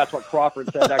 because that's what Crawford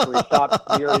said after he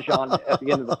stopped Thierry Jean at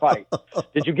the end of the fight.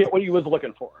 Did you get what you was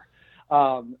looking for?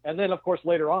 And then, of course,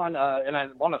 later on, and I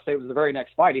want to say it was the very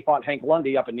next fight, he fought Hank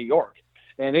Lundy up in New York.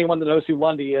 And anyone that knows who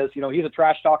Lundy is, he's a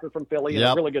trash talker from Philly and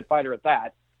a really good fighter at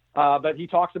that. But he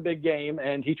talks a big game,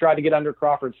 and he tried to get under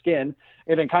Crawford's skin.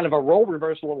 And in kind of a role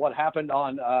reversal of what happened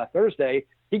on Thursday,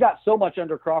 he got so much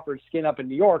under Crawford's skin up in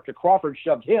New York that Crawford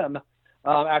shoved him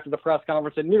after the press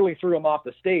conference and nearly threw him off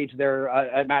the stage there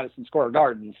at Madison Square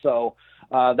Garden. So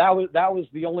that was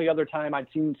the only other time I'd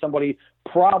seen somebody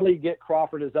probably get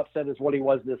Crawford as upset as what he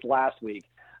was this last week.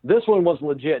 This one was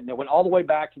legit, and it went all the way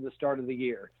back to the start of the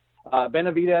year.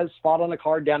 Benavidez fought on a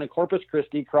card down in Corpus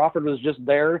Christi. Crawford was just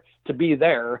there to be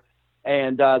there.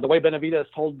 And the way Benavidez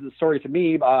told the story to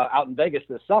me out in Vegas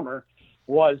this summer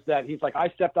was that he's like, I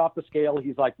stepped off the scale.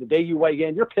 He's like, the day you weigh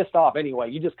in, you're pissed off anyway.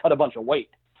 You just cut a bunch of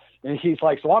weight. And he's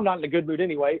like, so I'm not in a good mood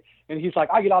anyway. And he's like,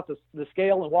 I get off the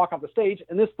scale and walk off the stage,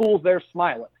 and this fool's there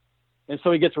smiling. And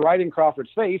so he gets right in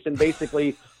Crawford's face and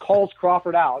basically calls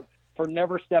Crawford out for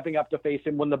never stepping up to face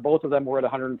him when the both of them were at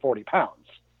 140 pounds.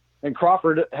 And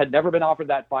Crawford had never been offered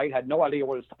that fight, had no idea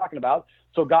what he was talking about,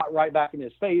 so got right back in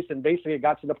his face, and basically it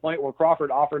got to the point where Crawford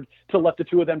offered to let the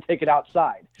two of them take it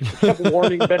outside. He kept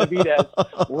warning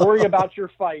Benavidez, worry about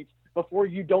your fight before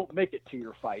you don't make it to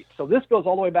your fight. So this goes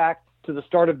all the way back to the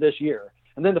start of this year.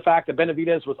 And then the fact that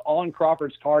Benavidez was on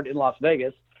Crawford's card in Las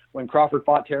Vegas when Crawford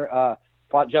fought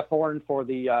Jeff Horn for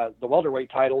the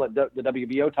welterweight title, the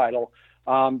WBO title.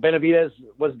 Benavidez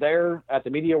was there at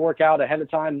the media workout ahead of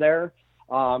time there.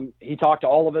 He talked to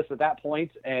all of us at that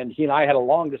point, and he and I had a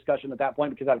long discussion at that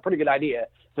point because I had a pretty good idea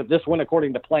that this went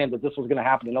according to plan, that this was going to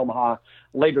happen in Omaha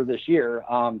later this year.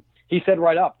 He said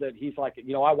right up that he's like,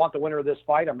 I want the winner of this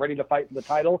fight. I'm ready to fight for the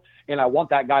title, and I want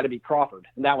that guy to be Crawford.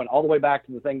 And that went all the way back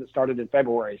to the thing that started in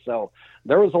February. So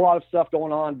there was a lot of stuff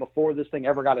going on before this thing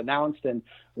ever got announced. And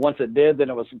once it did, then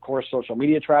it was, of course, social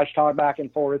media trash talk back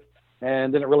and forth.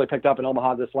 And then it really picked up in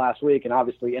Omaha this last week and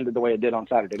obviously ended the way it did on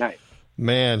Saturday night.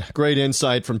 Man, great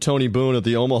insight from Tony Boone of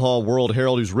the Omaha World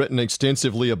Herald, who's written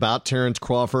extensively about Terrence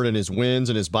Crawford and his wins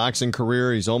and his boxing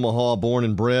career. He's Omaha born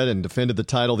and bred and defended the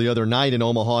title the other night in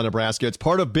Omaha, Nebraska. It's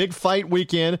part of Big Fight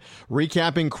Weekend,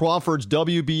 recapping Crawford's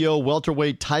WBO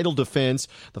welterweight title defense.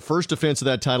 The first defense of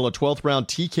that title, a 12th round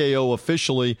TKO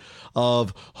officially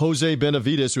of Jose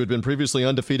Benavidez, who had been previously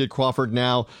undefeated. Crawford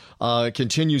now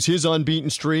continues his unbeaten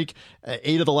streak.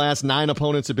 8 of the last 9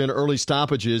 opponents have been early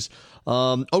stoppages.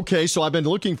 Okay, so I've been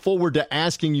looking forward to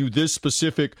asking you this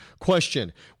specific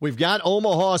question. We've got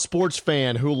Omaha sports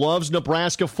fan who loves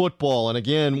Nebraska football, and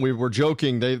again, we were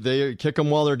joking, they kick them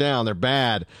while they're down. They're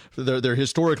bad. They're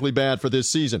historically bad for this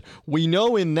season. We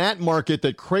know in that market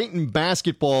that Creighton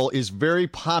basketball is very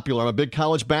popular. I'm a big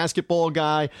college basketball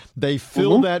guy. They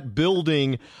fill that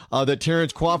building that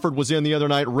Terrence Crawford was in the other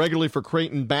night regularly for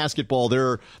Creighton basketball.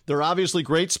 They're obviously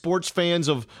great sports fans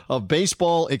of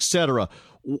baseball, etc.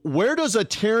 Where does a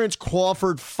Terrence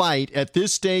Crawford fight at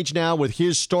this stage now with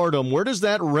his stardom, where does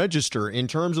that register in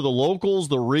terms of the locals,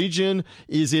 the region?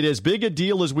 Is it as big a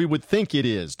deal as we would think it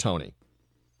is, Tony?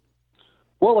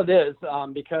 Well, it is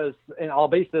because, and I'll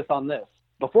base this on this.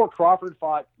 Before Crawford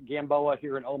fought Gamboa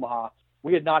here in Omaha,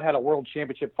 we had not had a world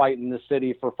championship fight in this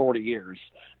city for 40 years,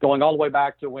 going all the way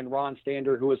back to when Ron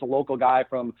Stander, who was a local guy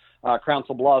from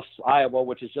Council Bluffs, Iowa,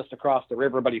 which is just across the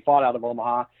river, but he fought out of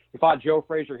Omaha. He fought Joe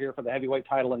Frazier here for the heavyweight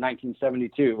title in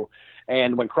 1972.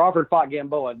 And when Crawford fought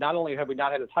Gamboa, not only have we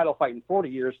not had a title fight in 40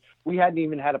 years, we hadn't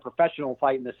even had a professional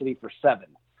fight in the city for 7.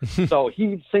 So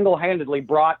he single-handedly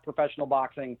brought professional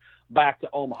boxing back to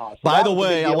Omaha. So by the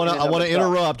way, I want to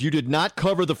interrupt. You did not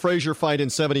cover the Frazier fight in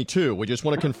 72. We just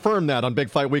want to confirm that on Big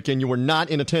Fight Weekend. You were not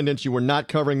in attendance. You were not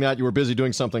covering that. You were busy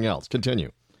doing something else.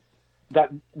 Continue.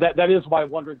 That is my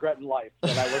one regret in life,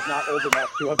 that I was not old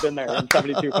enough to have been there in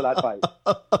 72 for that fight.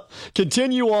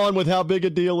 Continue on with how big a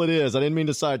deal it is. I didn't mean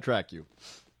to sidetrack you.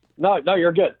 No,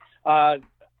 you're good.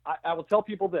 I will tell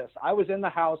people this. I was in the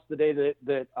house the day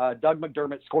that Doug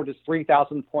McDermott scored his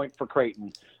 3,000th point for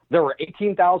Creighton. There were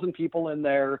 18,000 people in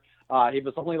there. He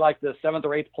was only like the 7th or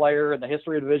 8th player in the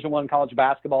history of Division I college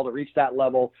basketball to reach that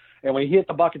level. And when he hit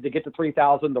the bucket to get to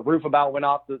 3,000, the roof about went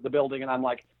off the building, and I'm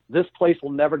like, this place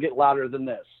will never get louder than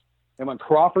this. And when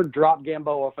Crawford dropped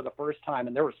Gamboa for the first time,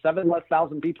 and there were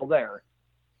 7,000 people there,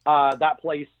 that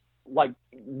place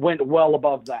went well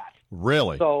above that.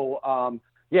 Really? So,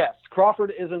 yes,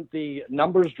 Crawford isn't the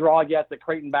numbers draw yet that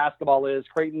Creighton basketball is.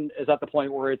 Creighton is at the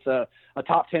point where it's a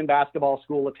top 10 basketball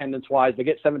school attendance-wise. They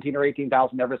get 17 or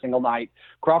 18,000 every single night.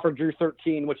 Crawford drew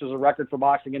 13, which is a record for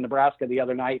boxing in Nebraska the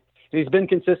other night. He's been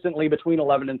consistently between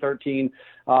 11 and 13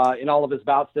 in all of his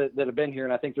bouts that have been here,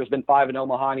 and I think there's been 5 in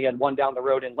Omaha, and he had one down the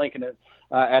road in Lincoln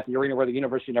at the arena where the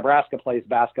University of Nebraska plays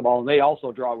basketball, and they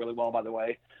also draw really well, by the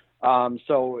way.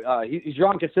 So he's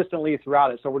drawn consistently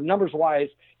throughout it. So numbers-wise,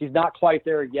 he's not quite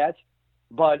there yet.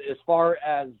 But as far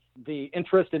as the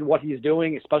interest in what he's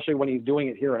doing, especially when he's doing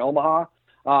it here in Omaha,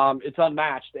 it's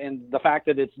unmatched. And the fact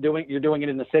that you're doing it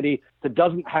in the city that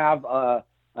doesn't have a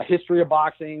history of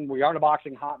boxing, we aren't a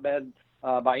boxing hotbed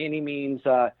by any means.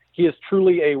 He is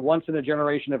truly a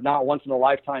once-in-a-generation, if not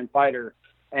once-in-a-lifetime fighter.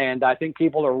 And I think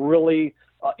people are really,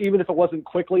 even if it wasn't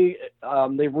quickly,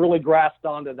 they've really grasped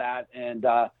onto that. And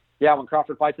yeah, when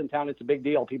Crawford fights in town, it's a big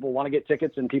deal. People want to get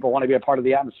tickets, and people want to be a part of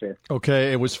the atmosphere.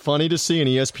 Okay, it was funny to see, and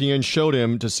ESPN showed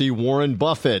him to see Warren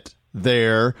Buffett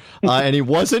there, and he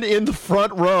wasn't in the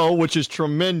front row, which is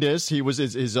tremendous. He was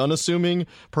his unassuming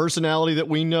personality that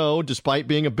we know, despite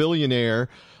being a billionaire.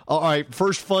 All right,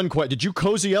 first fun question. Did you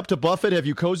cozy up to Buffett? Have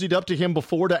you cozied up to him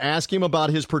before to ask him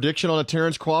about his prediction on a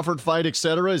Terrence Crawford fight,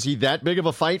 etc.? Is he that big of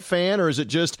a fight fan, or is it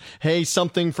just, hey,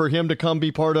 something for him to come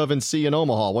be part of and see in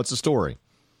Omaha? What's the story?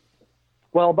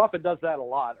 Well, Buffett does that a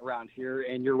lot around here,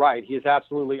 and you're right. He is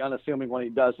absolutely unassuming when he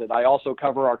does it. I also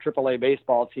cover our AAA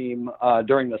baseball team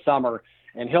during the summer,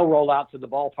 and he'll roll out to the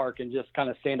ballpark and just kind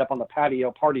of stand up on the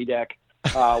patio party deck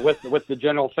with the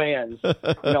general fans,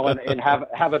 and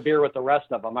have a beer with the rest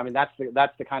of them. I mean, that's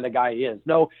the kind of guy he is.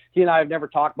 No, he and I have never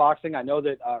talked boxing. I know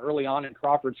that early on in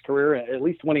Crawford's career, at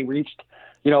least when he reached,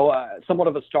 somewhat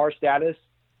of a star status,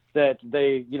 that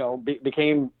they,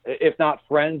 became, if not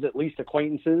friends, at least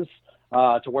acquaintances.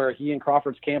 To where he and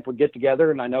Crawford's camp would get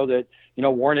together. And I know that,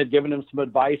 Warren had given him some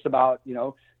advice about,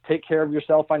 take care of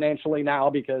yourself financially now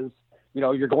because,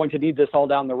 you're going to need this all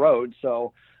down the road.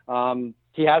 So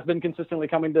he has been consistently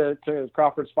coming to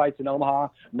Crawford's fights in Omaha.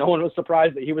 No one was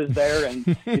surprised that he was there, and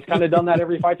he's kind of done that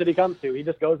every fight that he comes to. He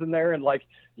just goes in there and,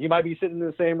 you might be sitting in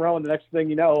the same row, and the next thing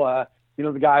you know,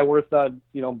 the guy worth,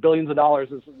 billions of dollars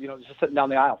is, just sitting down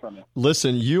the aisle from him.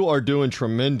 Listen, you are doing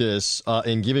tremendous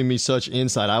in giving me such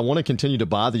insight. I want to continue to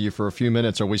bother you for a few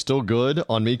minutes. Are we still good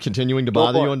on me continuing to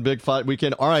bother you on Big Fight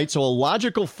Weekend? All right, so a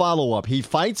logical follow-up. He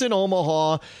fights in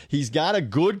Omaha. He's got a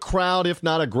good crowd, if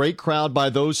not a great crowd by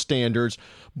those standards.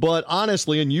 But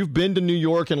honestly, and you've been to New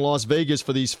York and Las Vegas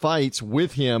for these fights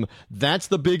with him, that's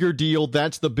the bigger deal.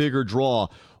 That's the bigger draw.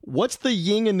 What's the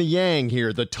yin and the yang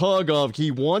here? The tug of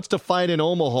he wants to fight in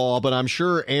Omaha, but I'm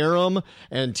sure Aram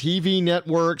and TV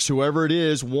networks, whoever it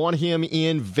is, want him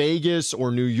in Vegas or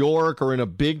New York or in a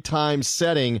big-time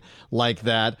setting like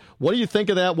that. What do you think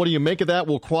of that? What do you make of that?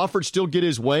 Will Crawford still get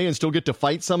his way and still get to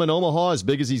fight some in Omaha as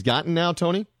big as he's gotten now,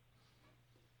 Tony?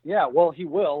 Yeah, well, he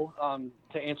will,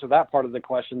 to answer that part of the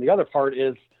question. The other part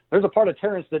is, there's a part of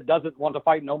Terrence that doesn't want to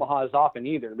fight in Omaha as often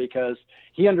either, because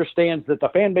he understands that the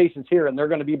fan base is here and they're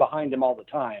going to be behind him all the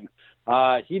time.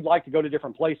 He'd like to go to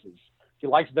different places. He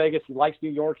likes Vegas. He likes New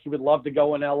York. He would love to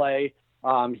go in L.A.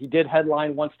 He did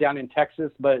headline once down in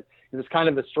Texas, but it was kind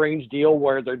of a strange deal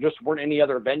where there just weren't any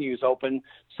other venues open.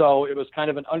 So it was kind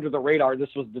of an under the radar.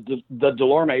 This was the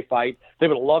Delorme fight. They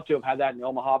would have loved to have had that in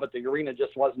Omaha, but the arena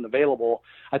just wasn't available.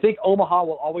 I think Omaha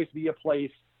will always be a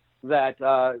place that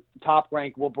Top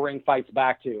Rank will bring fights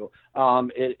back to.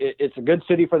 It's a good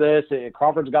city for this.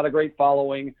 Crawford's got a great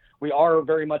following. we are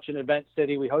very much an event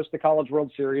city. We host the College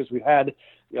World Series. We've had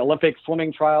the Olympic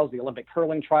swimming trials, the Olympic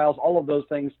curling trials. All of those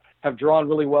things have drawn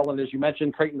really well. And as you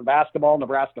mentioned, Creighton basketball,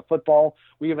 Nebraska football.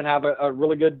 We even have a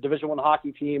really good Division I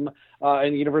hockey team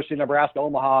in the University of Nebraska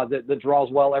Omaha that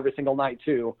draws well every single night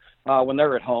too. When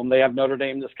they're at home, they have Notre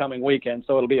Dame this coming weekend,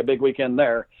 so it'll be a big weekend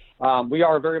there. We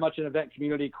are very much an event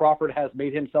community. Crawford has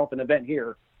made himself an event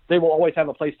here. They will always have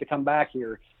a place to come back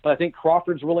here. But I think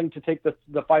Crawford's willing to take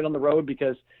the fight on the road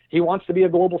because he wants to be a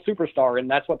global superstar, and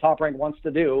that's what Top Rank wants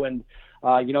to do. And,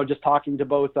 just talking to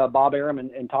both Bob Arum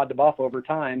and Todd DeBuff over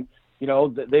time,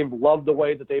 they've loved the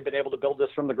way that they've been able to build this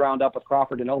from the ground up with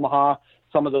Crawford in Omaha.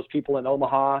 Some of those people in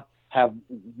Omaha have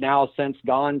now since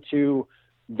gone to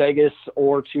Vegas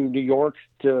or to New York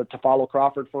to follow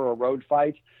Crawford for a road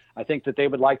fight. I think that they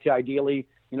would like to ideally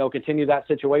continue that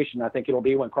situation. I think it'll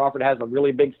be when Crawford has a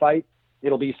really big fight,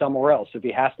 it'll be somewhere else. If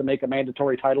he has to make a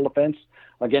mandatory title defense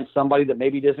against somebody that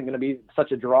maybe isn't going to be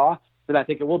such a draw, then I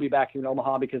think it will be back here in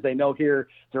Omaha because they know here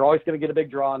they're always going to get a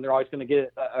big draw and they're always going to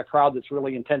get a crowd that's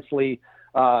really intensely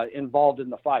involved in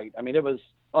the fight. I mean, it was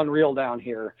unreal down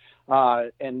here.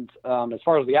 And as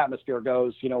far as the atmosphere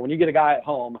goes, when you get a guy at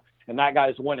home and that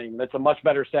guy's winning, that's a much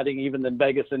better setting even than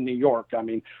Vegas and New York. I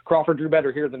mean, Crawford drew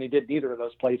better here than he did either of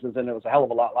those places, and it was a hell of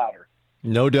a lot louder.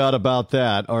 No doubt about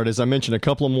that. Art, as I mentioned, a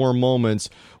couple of more moments.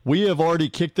 We have already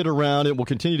kicked it around. It will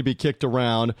continue to be kicked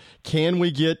around. Can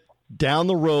we get down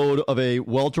the road of a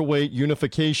welterweight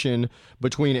unification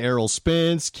between Errol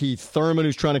Spence, Keith Thurman,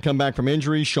 who's trying to come back from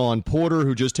injury, Sean Porter,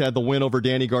 who just had the win over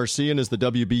Danny Garcia and is the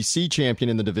WBC champion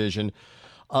in the division?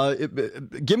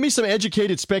 Give me some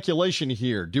educated speculation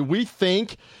here. Do we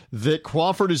think that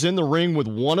Crawford is in the ring with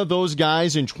one of those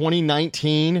guys in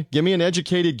 2019? Give me an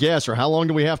educated guess, or how long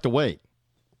do we have to wait?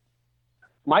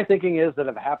 My thinking is that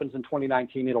if it happens in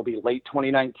 2019, it'll be late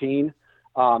 2019.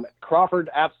 Crawford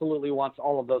absolutely wants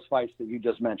all of those fights that you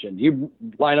just mentioned. You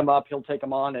line him up, he'll take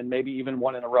them on, and maybe even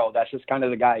one in a row. That's just kind of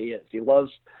the guy he is. He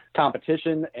loves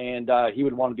competition, and he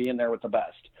would want to be in there with the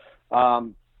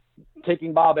best.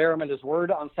 Taking Bob Arum at his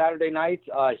word on Saturday night,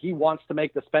 he wants to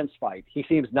make the Spence fight. He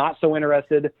seems not so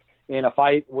interested in a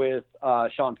fight with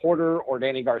Sean Porter or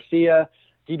Danny Garcia.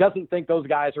 He doesn't think those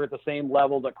guys are at the same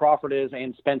level that Crawford is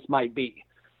and Spence might be.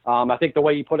 I think the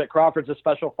way you put it, Crawford's a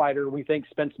special fighter. We think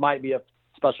Spence might be a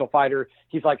special fighter.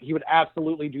 He's like, he would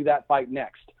absolutely do that fight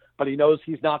next, but he knows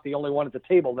he's not the only one at the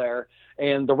table there.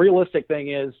 And the realistic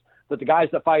thing is that the guys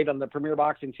that fight on the Premier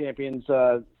Boxing Champions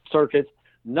circuit,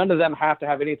 none of them have to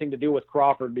have anything to do with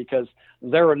Crawford because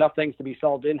there are enough things to be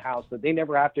solved in-house that they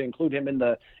never have to include him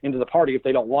into the party if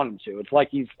they don't want him to. It's like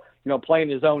he's, playing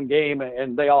his own game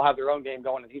and they all have their own game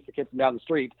going and he's the kid from down the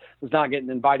street who's not getting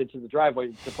invited to the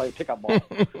driveway to play pickup ball.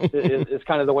 It's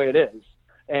kind of the way it is.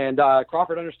 And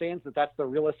Crawford understands that that's the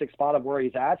realistic spot of where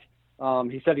he's at.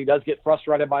 He said he does get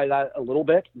frustrated by that a little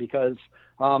bit because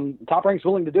Top Rank's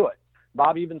willing to do it.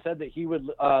 Bob even said that he would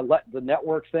let the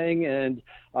network thing and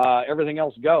everything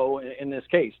else go in this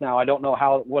case. Now, I don't know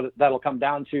what that'll come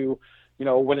down to,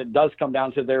 when it does come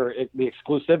down to the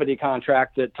exclusivity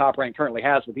contract that Top Rank currently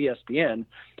has with ESPN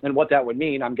and what that would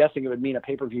mean. I'm guessing it would mean a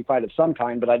pay-per-view fight of some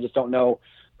kind, but I just don't know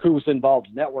who's involved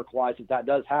network-wise if that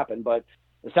does happen. But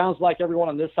it sounds like everyone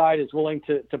on this side is willing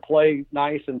to play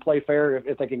nice and play fair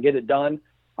if they can get it done.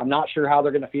 I'm not sure how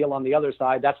they're going to feel on the other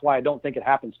side. That's why I don't think it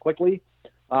happens quickly.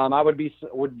 I would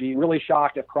be really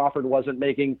shocked if Crawford wasn't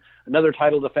making another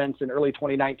title defense in early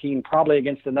 2019, probably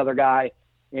against another guy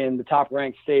in the Top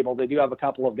Rank stable. They do have a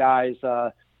couple of guys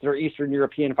that are Eastern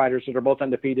European fighters that are both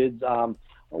undefeated,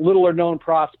 littler known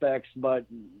prospects, but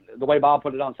the way Bob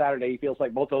put it on Saturday, he feels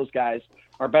like both those guys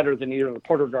are better than either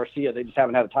Porter or Garcia. They just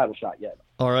haven't had a title shot yet.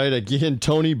 All right, again,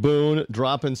 Tony Boone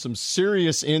dropping some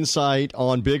serious insight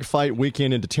on Big Fight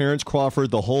Weekend into Terrence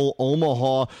Crawford, the whole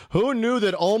Omaha. Who knew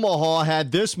that Omaha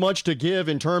had this much to give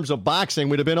in terms of boxing?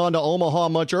 We'd have been on to Omaha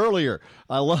much earlier.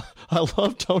 I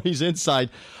love Tony's insight.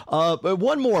 But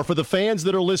one more for the fans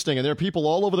that are listening, and there are people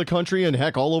all over the country and,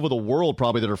 heck, all over the world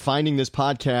probably that are finding this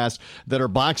podcast that are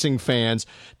boxing fans.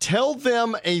 Tell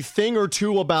them a thing or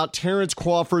two about Terrence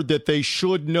Crawford that they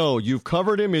should know. You've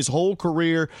covered him his whole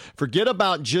career. Forget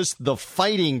about just the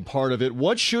fighting part of it.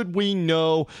 What should we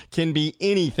know? Can be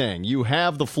anything. You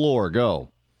have the floor. Go.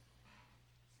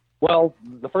 Well,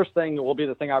 the first thing will be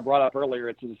the thing I brought up earlier.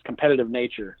 It's his competitive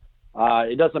nature.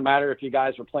 It doesn't matter if you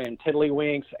guys were playing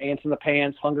tiddlywinks, ants in the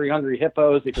pants, hungry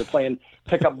hippos, if you're playing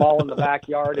pickup ball in the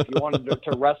backyard, if you wanted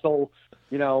to wrestle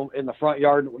in the front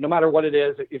yard, no matter what it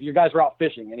is. If you guys are out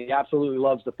fishing, and he absolutely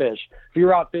loves to fish, if you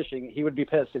were out fishing, he would be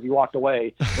pissed if you walked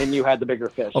away and you had the bigger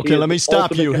fish. Okay, let me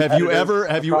stop you. Have you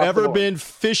ever been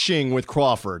fishing with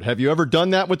Crawford? Have you ever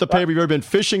done that with the paper? Have you ever been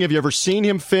fishing? Have you ever seen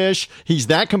him fish? He's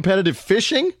that competitive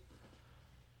fishing?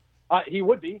 He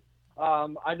would be.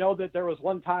 I know that there was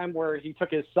one time where he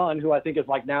took his son, who I think is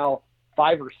like now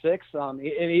 5 or 6, and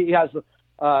he has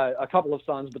a couple of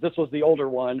sons, but this was the older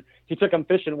one. He took him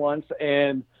fishing once,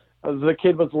 and the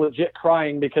kid was legit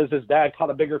crying because his dad caught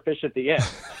a bigger fish at the end.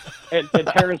 and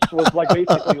Terrence was like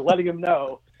basically letting him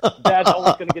know Dad's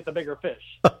always going to get the bigger fish.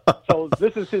 So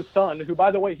this is his son, who, by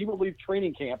the way, he will leave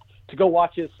training camp to go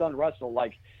watch his son wrestle.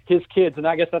 Like, his kids, and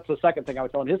I guess that's the second thing I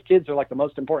would tell him, his kids are like the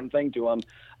most important thing to him.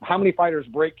 How many fighters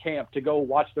break camp to go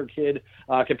watch their kid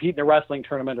compete in a wrestling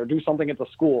tournament or do something at the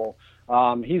school?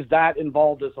 He's that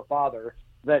involved as a father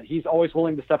that he's always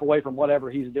willing to step away from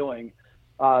whatever he's doing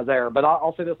there. But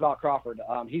I'll say this about Crawford.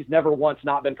 He's never once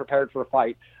not been prepared for a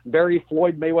fight. Very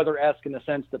Floyd Mayweather-esque in the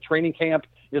sense that training camp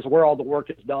is where all the work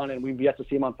is done, and we've yet to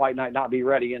see him on fight night not be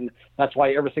ready. And that's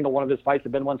why every single one of his fights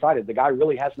have been one-sided. The guy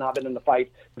really has not been in the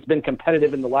fight. It's been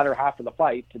competitive in the latter half of the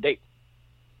fight to date.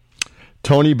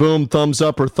 Tony Boom, thumbs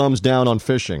up or thumbs down on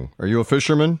fishing? Are you a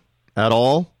fisherman at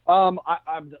all? I'm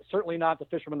certainly not the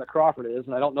fisherman that Crawford is,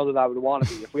 and I don't know that I would want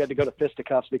to be. If we had to go to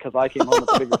fisticuffs because I came home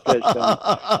with a bigger fish,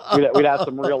 then we'd have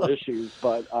some real issues.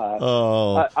 But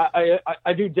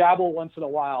I do dabble once in a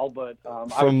while, but I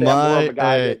would say I'm more of a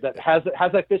guy that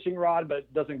has a fishing rod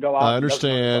but doesn't go out. I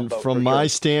understand. From my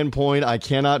standpoint, I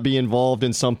cannot be involved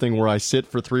in something where I sit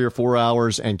for 3 or 4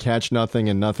 hours and catch nothing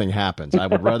and nothing happens. I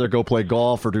would rather go play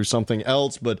golf or do something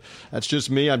else, but that's just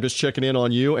me. I'm just checking in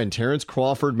on you, and Terrence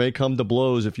Crawford may come to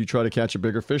blows if you try to catch a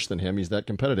bigger fish than him. He's that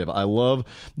competitive. I love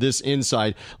this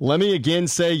insight. Let me again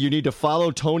say you need to follow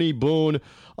Tony Boone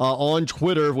on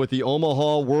Twitter with the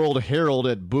Omaha World Herald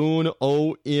at Boone,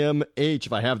 O-M-H,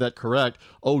 if I have that correct.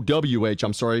 O-W-H,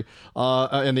 I'm sorry.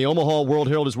 And the Omaha World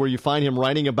Herald is where you find him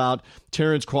writing about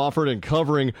Terrence Crawford and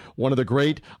covering one of the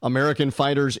great American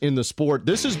fighters in the sport.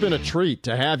 This has been a treat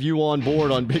to have you on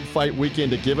board on Big Fight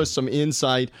Weekend to give us some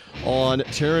insight on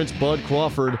Terrence Bud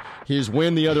Crawford, his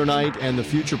win the other night, and the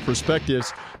future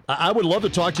perspectives. I would love to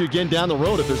talk to you again down the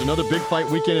road. If there's another Big Fight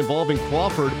Weekend involving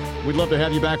Crawford, we'd love to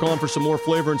have you back on for some more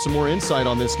flavor and some more insight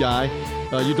on this guy.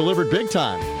 You delivered big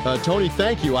time. Tony,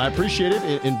 thank you. I appreciate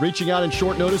it in reaching out in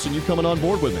short notice and you coming on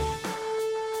board with me.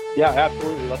 Yeah,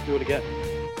 absolutely. Let's do it again.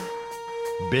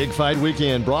 Big Fight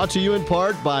Weekend brought to you in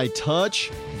part by Touch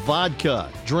Vodka.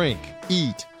 Drink,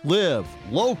 eat, live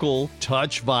local.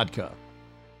 Touch Vodka.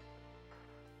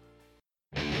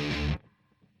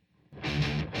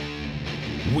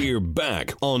 We're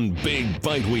back on Big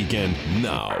Fight Weekend.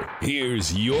 Now,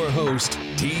 here's your host,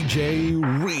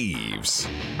 TJ Reeves.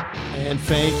 And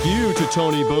thank you to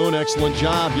Tony Boone. Excellent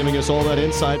job giving us all that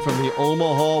insight from the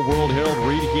Omaha World Herald.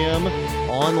 Read him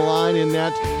online in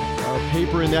that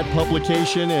paper, in that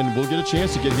publication, and we'll get a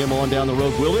chance to get him on down the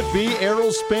road. Will it be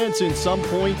Errol Spence in some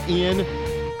point in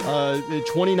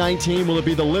 2019? Will it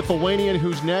be the Lithuanian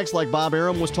who's next, like Bob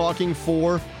Arum was talking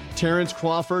for Terrence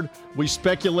Crawford? We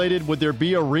speculated, would there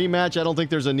be a rematch? I don't think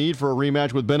there's a need for a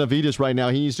rematch with Benavidez right now.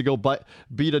 He needs to go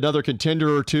beat another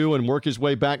contender or two and work his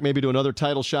way back maybe to another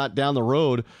title shot down the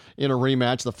road in a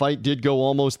rematch. The fight did go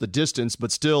almost the distance,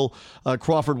 but still,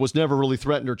 Crawford was never really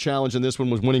threatened or challenged, and this one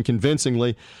was winning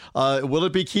convincingly. Will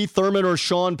it be Keith Thurman or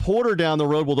Sean Porter down the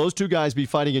road? Will those two guys be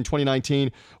fighting in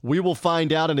 2019? We will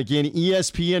find out. And again,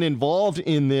 ESPN involved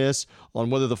in this on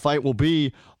whether the fight will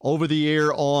be over the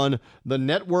air on the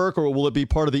network or will it be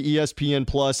part of the ESPN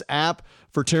Plus app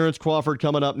for Terrence Crawford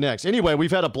coming up next. Anyway,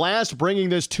 we've had a blast bringing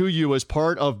this to you as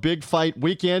part of Big Fight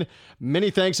Weekend.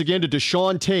 Many thanks again to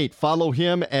Deshaun Tate. Follow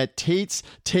him at Tate's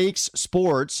Takes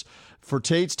Sports for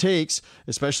Tate's Takes,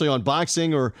 especially on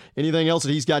boxing or anything else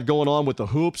that he's got going on with the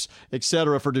hoops,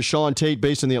 etc. for Deshaun Tate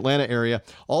based in the Atlanta area.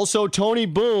 Also, Tony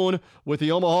Boone with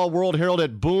the Omaha World Herald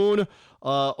at Boone.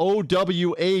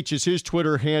 OWH is his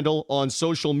Twitter handle on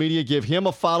social media. Give him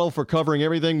a follow for covering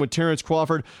everything with Terrence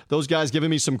Crawford. Those guys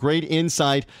giving me some great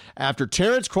insight after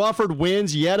Terrence Crawford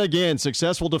wins yet again.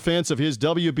 Successful defense of his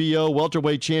WBO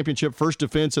welterweight championship, first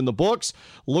defense in the books.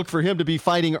 Look for him to be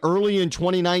fighting early in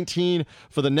 2019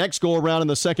 for the next go-around in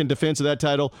the second defense of that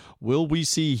title. Will we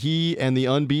see he and the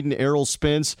unbeaten Errol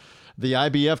Spence the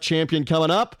IBF champion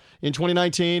coming up in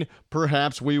 2019?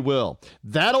 Perhaps we will.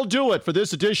 That'll do it for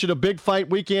this edition of Big Fight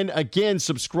Weekend. Again,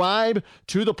 subscribe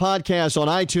to the podcast on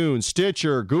iTunes,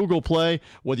 Stitcher, Google Play,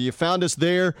 whether you found us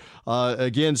there.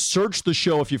 Again, search the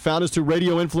show. If you found us through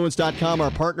radioinfluence.com,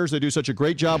 our partners, they do such a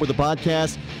great job with the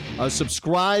podcast.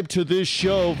 Subscribe to this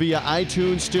show via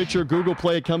iTunes, Stitcher, Google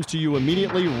Play. It comes to you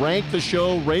immediately. Rank the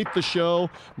show, rate the show.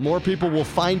 More people will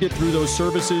find it through those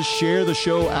services. Share the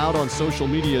show out on social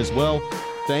media as well.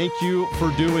 Thank you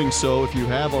for doing so if you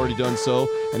have already done so.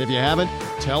 And if you haven't,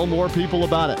 tell more people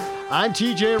about it. I'm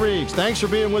TJ Reeves. Thanks for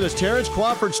being with us. Terrence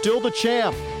Crawford, still the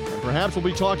champ. And perhaps we'll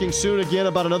be talking soon again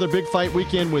about another Big Fight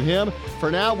Weekend with him. For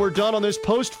now, we're done on this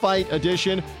post-fight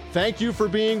edition. Thank you for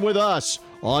being with us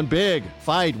on Big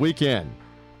Fight Weekend.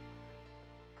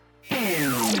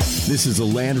 This is a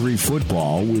Landry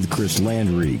Football with Chris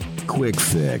Landry. Quick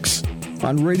Fix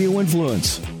on Radio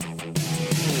Influence.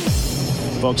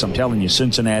 Folks, I'm telling you,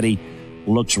 Cincinnati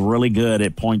looks really good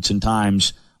at points and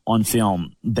times on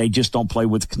film. They just don't play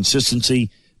with consistency.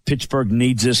 Pittsburgh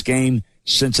needs this game.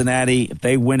 Cincinnati, if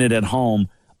they win it at home,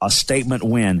 a statement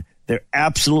win. They're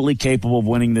absolutely capable of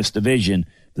winning this division.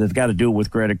 They've got to do it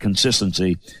with greater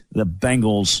consistency. The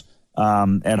Bengals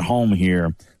at home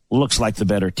here looks like the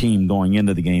better team going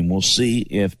into the game. We'll see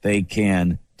if they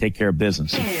can take care of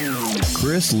business.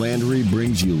 Chris Landry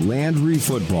brings you Landry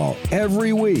Football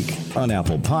every week on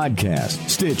Apple Podcasts,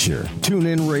 Stitcher,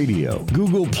 TuneIn Radio,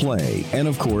 Google Play, and,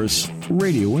 of course,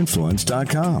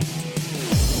 RadioInfluence.com.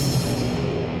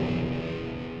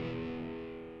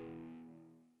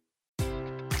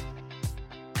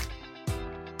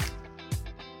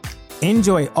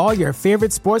 Enjoy all your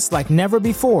favorite sports like never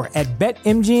before at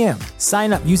BetMGM.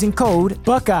 Sign up using code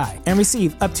Buckeye and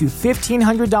receive up to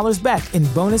 $1,500 back in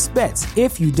bonus bets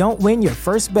if you don't win your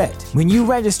first bet. When you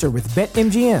register with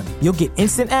BetMGM, you'll get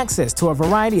instant access to a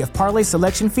variety of parlay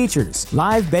selection features,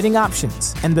 live betting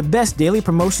options, and the best daily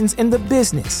promotions in the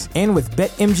business. And with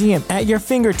BetMGM at your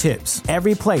fingertips,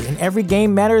 every play and every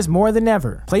game matters more than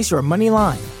ever. Place your money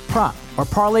line, prop, or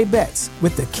parlay bets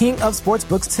with the king of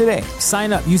sportsbooks today.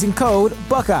 Sign up using code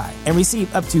Buckeye and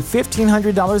receive up to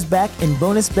 $1,500 back in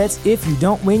bonus bets if you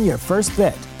don't win your first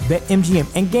bet. BetMGM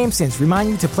and GameSense remind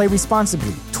you to play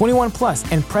responsibly. 21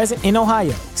 plus and present in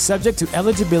Ohio, subject to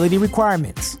eligibility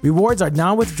requirements. Rewards are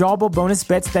non-withdrawable bonus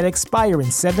bets that expire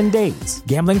in 7 days.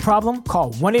 Gambling problem?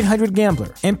 Call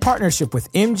 1-800-GAMBLER in partnership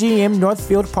with MGM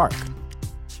Northfield Park.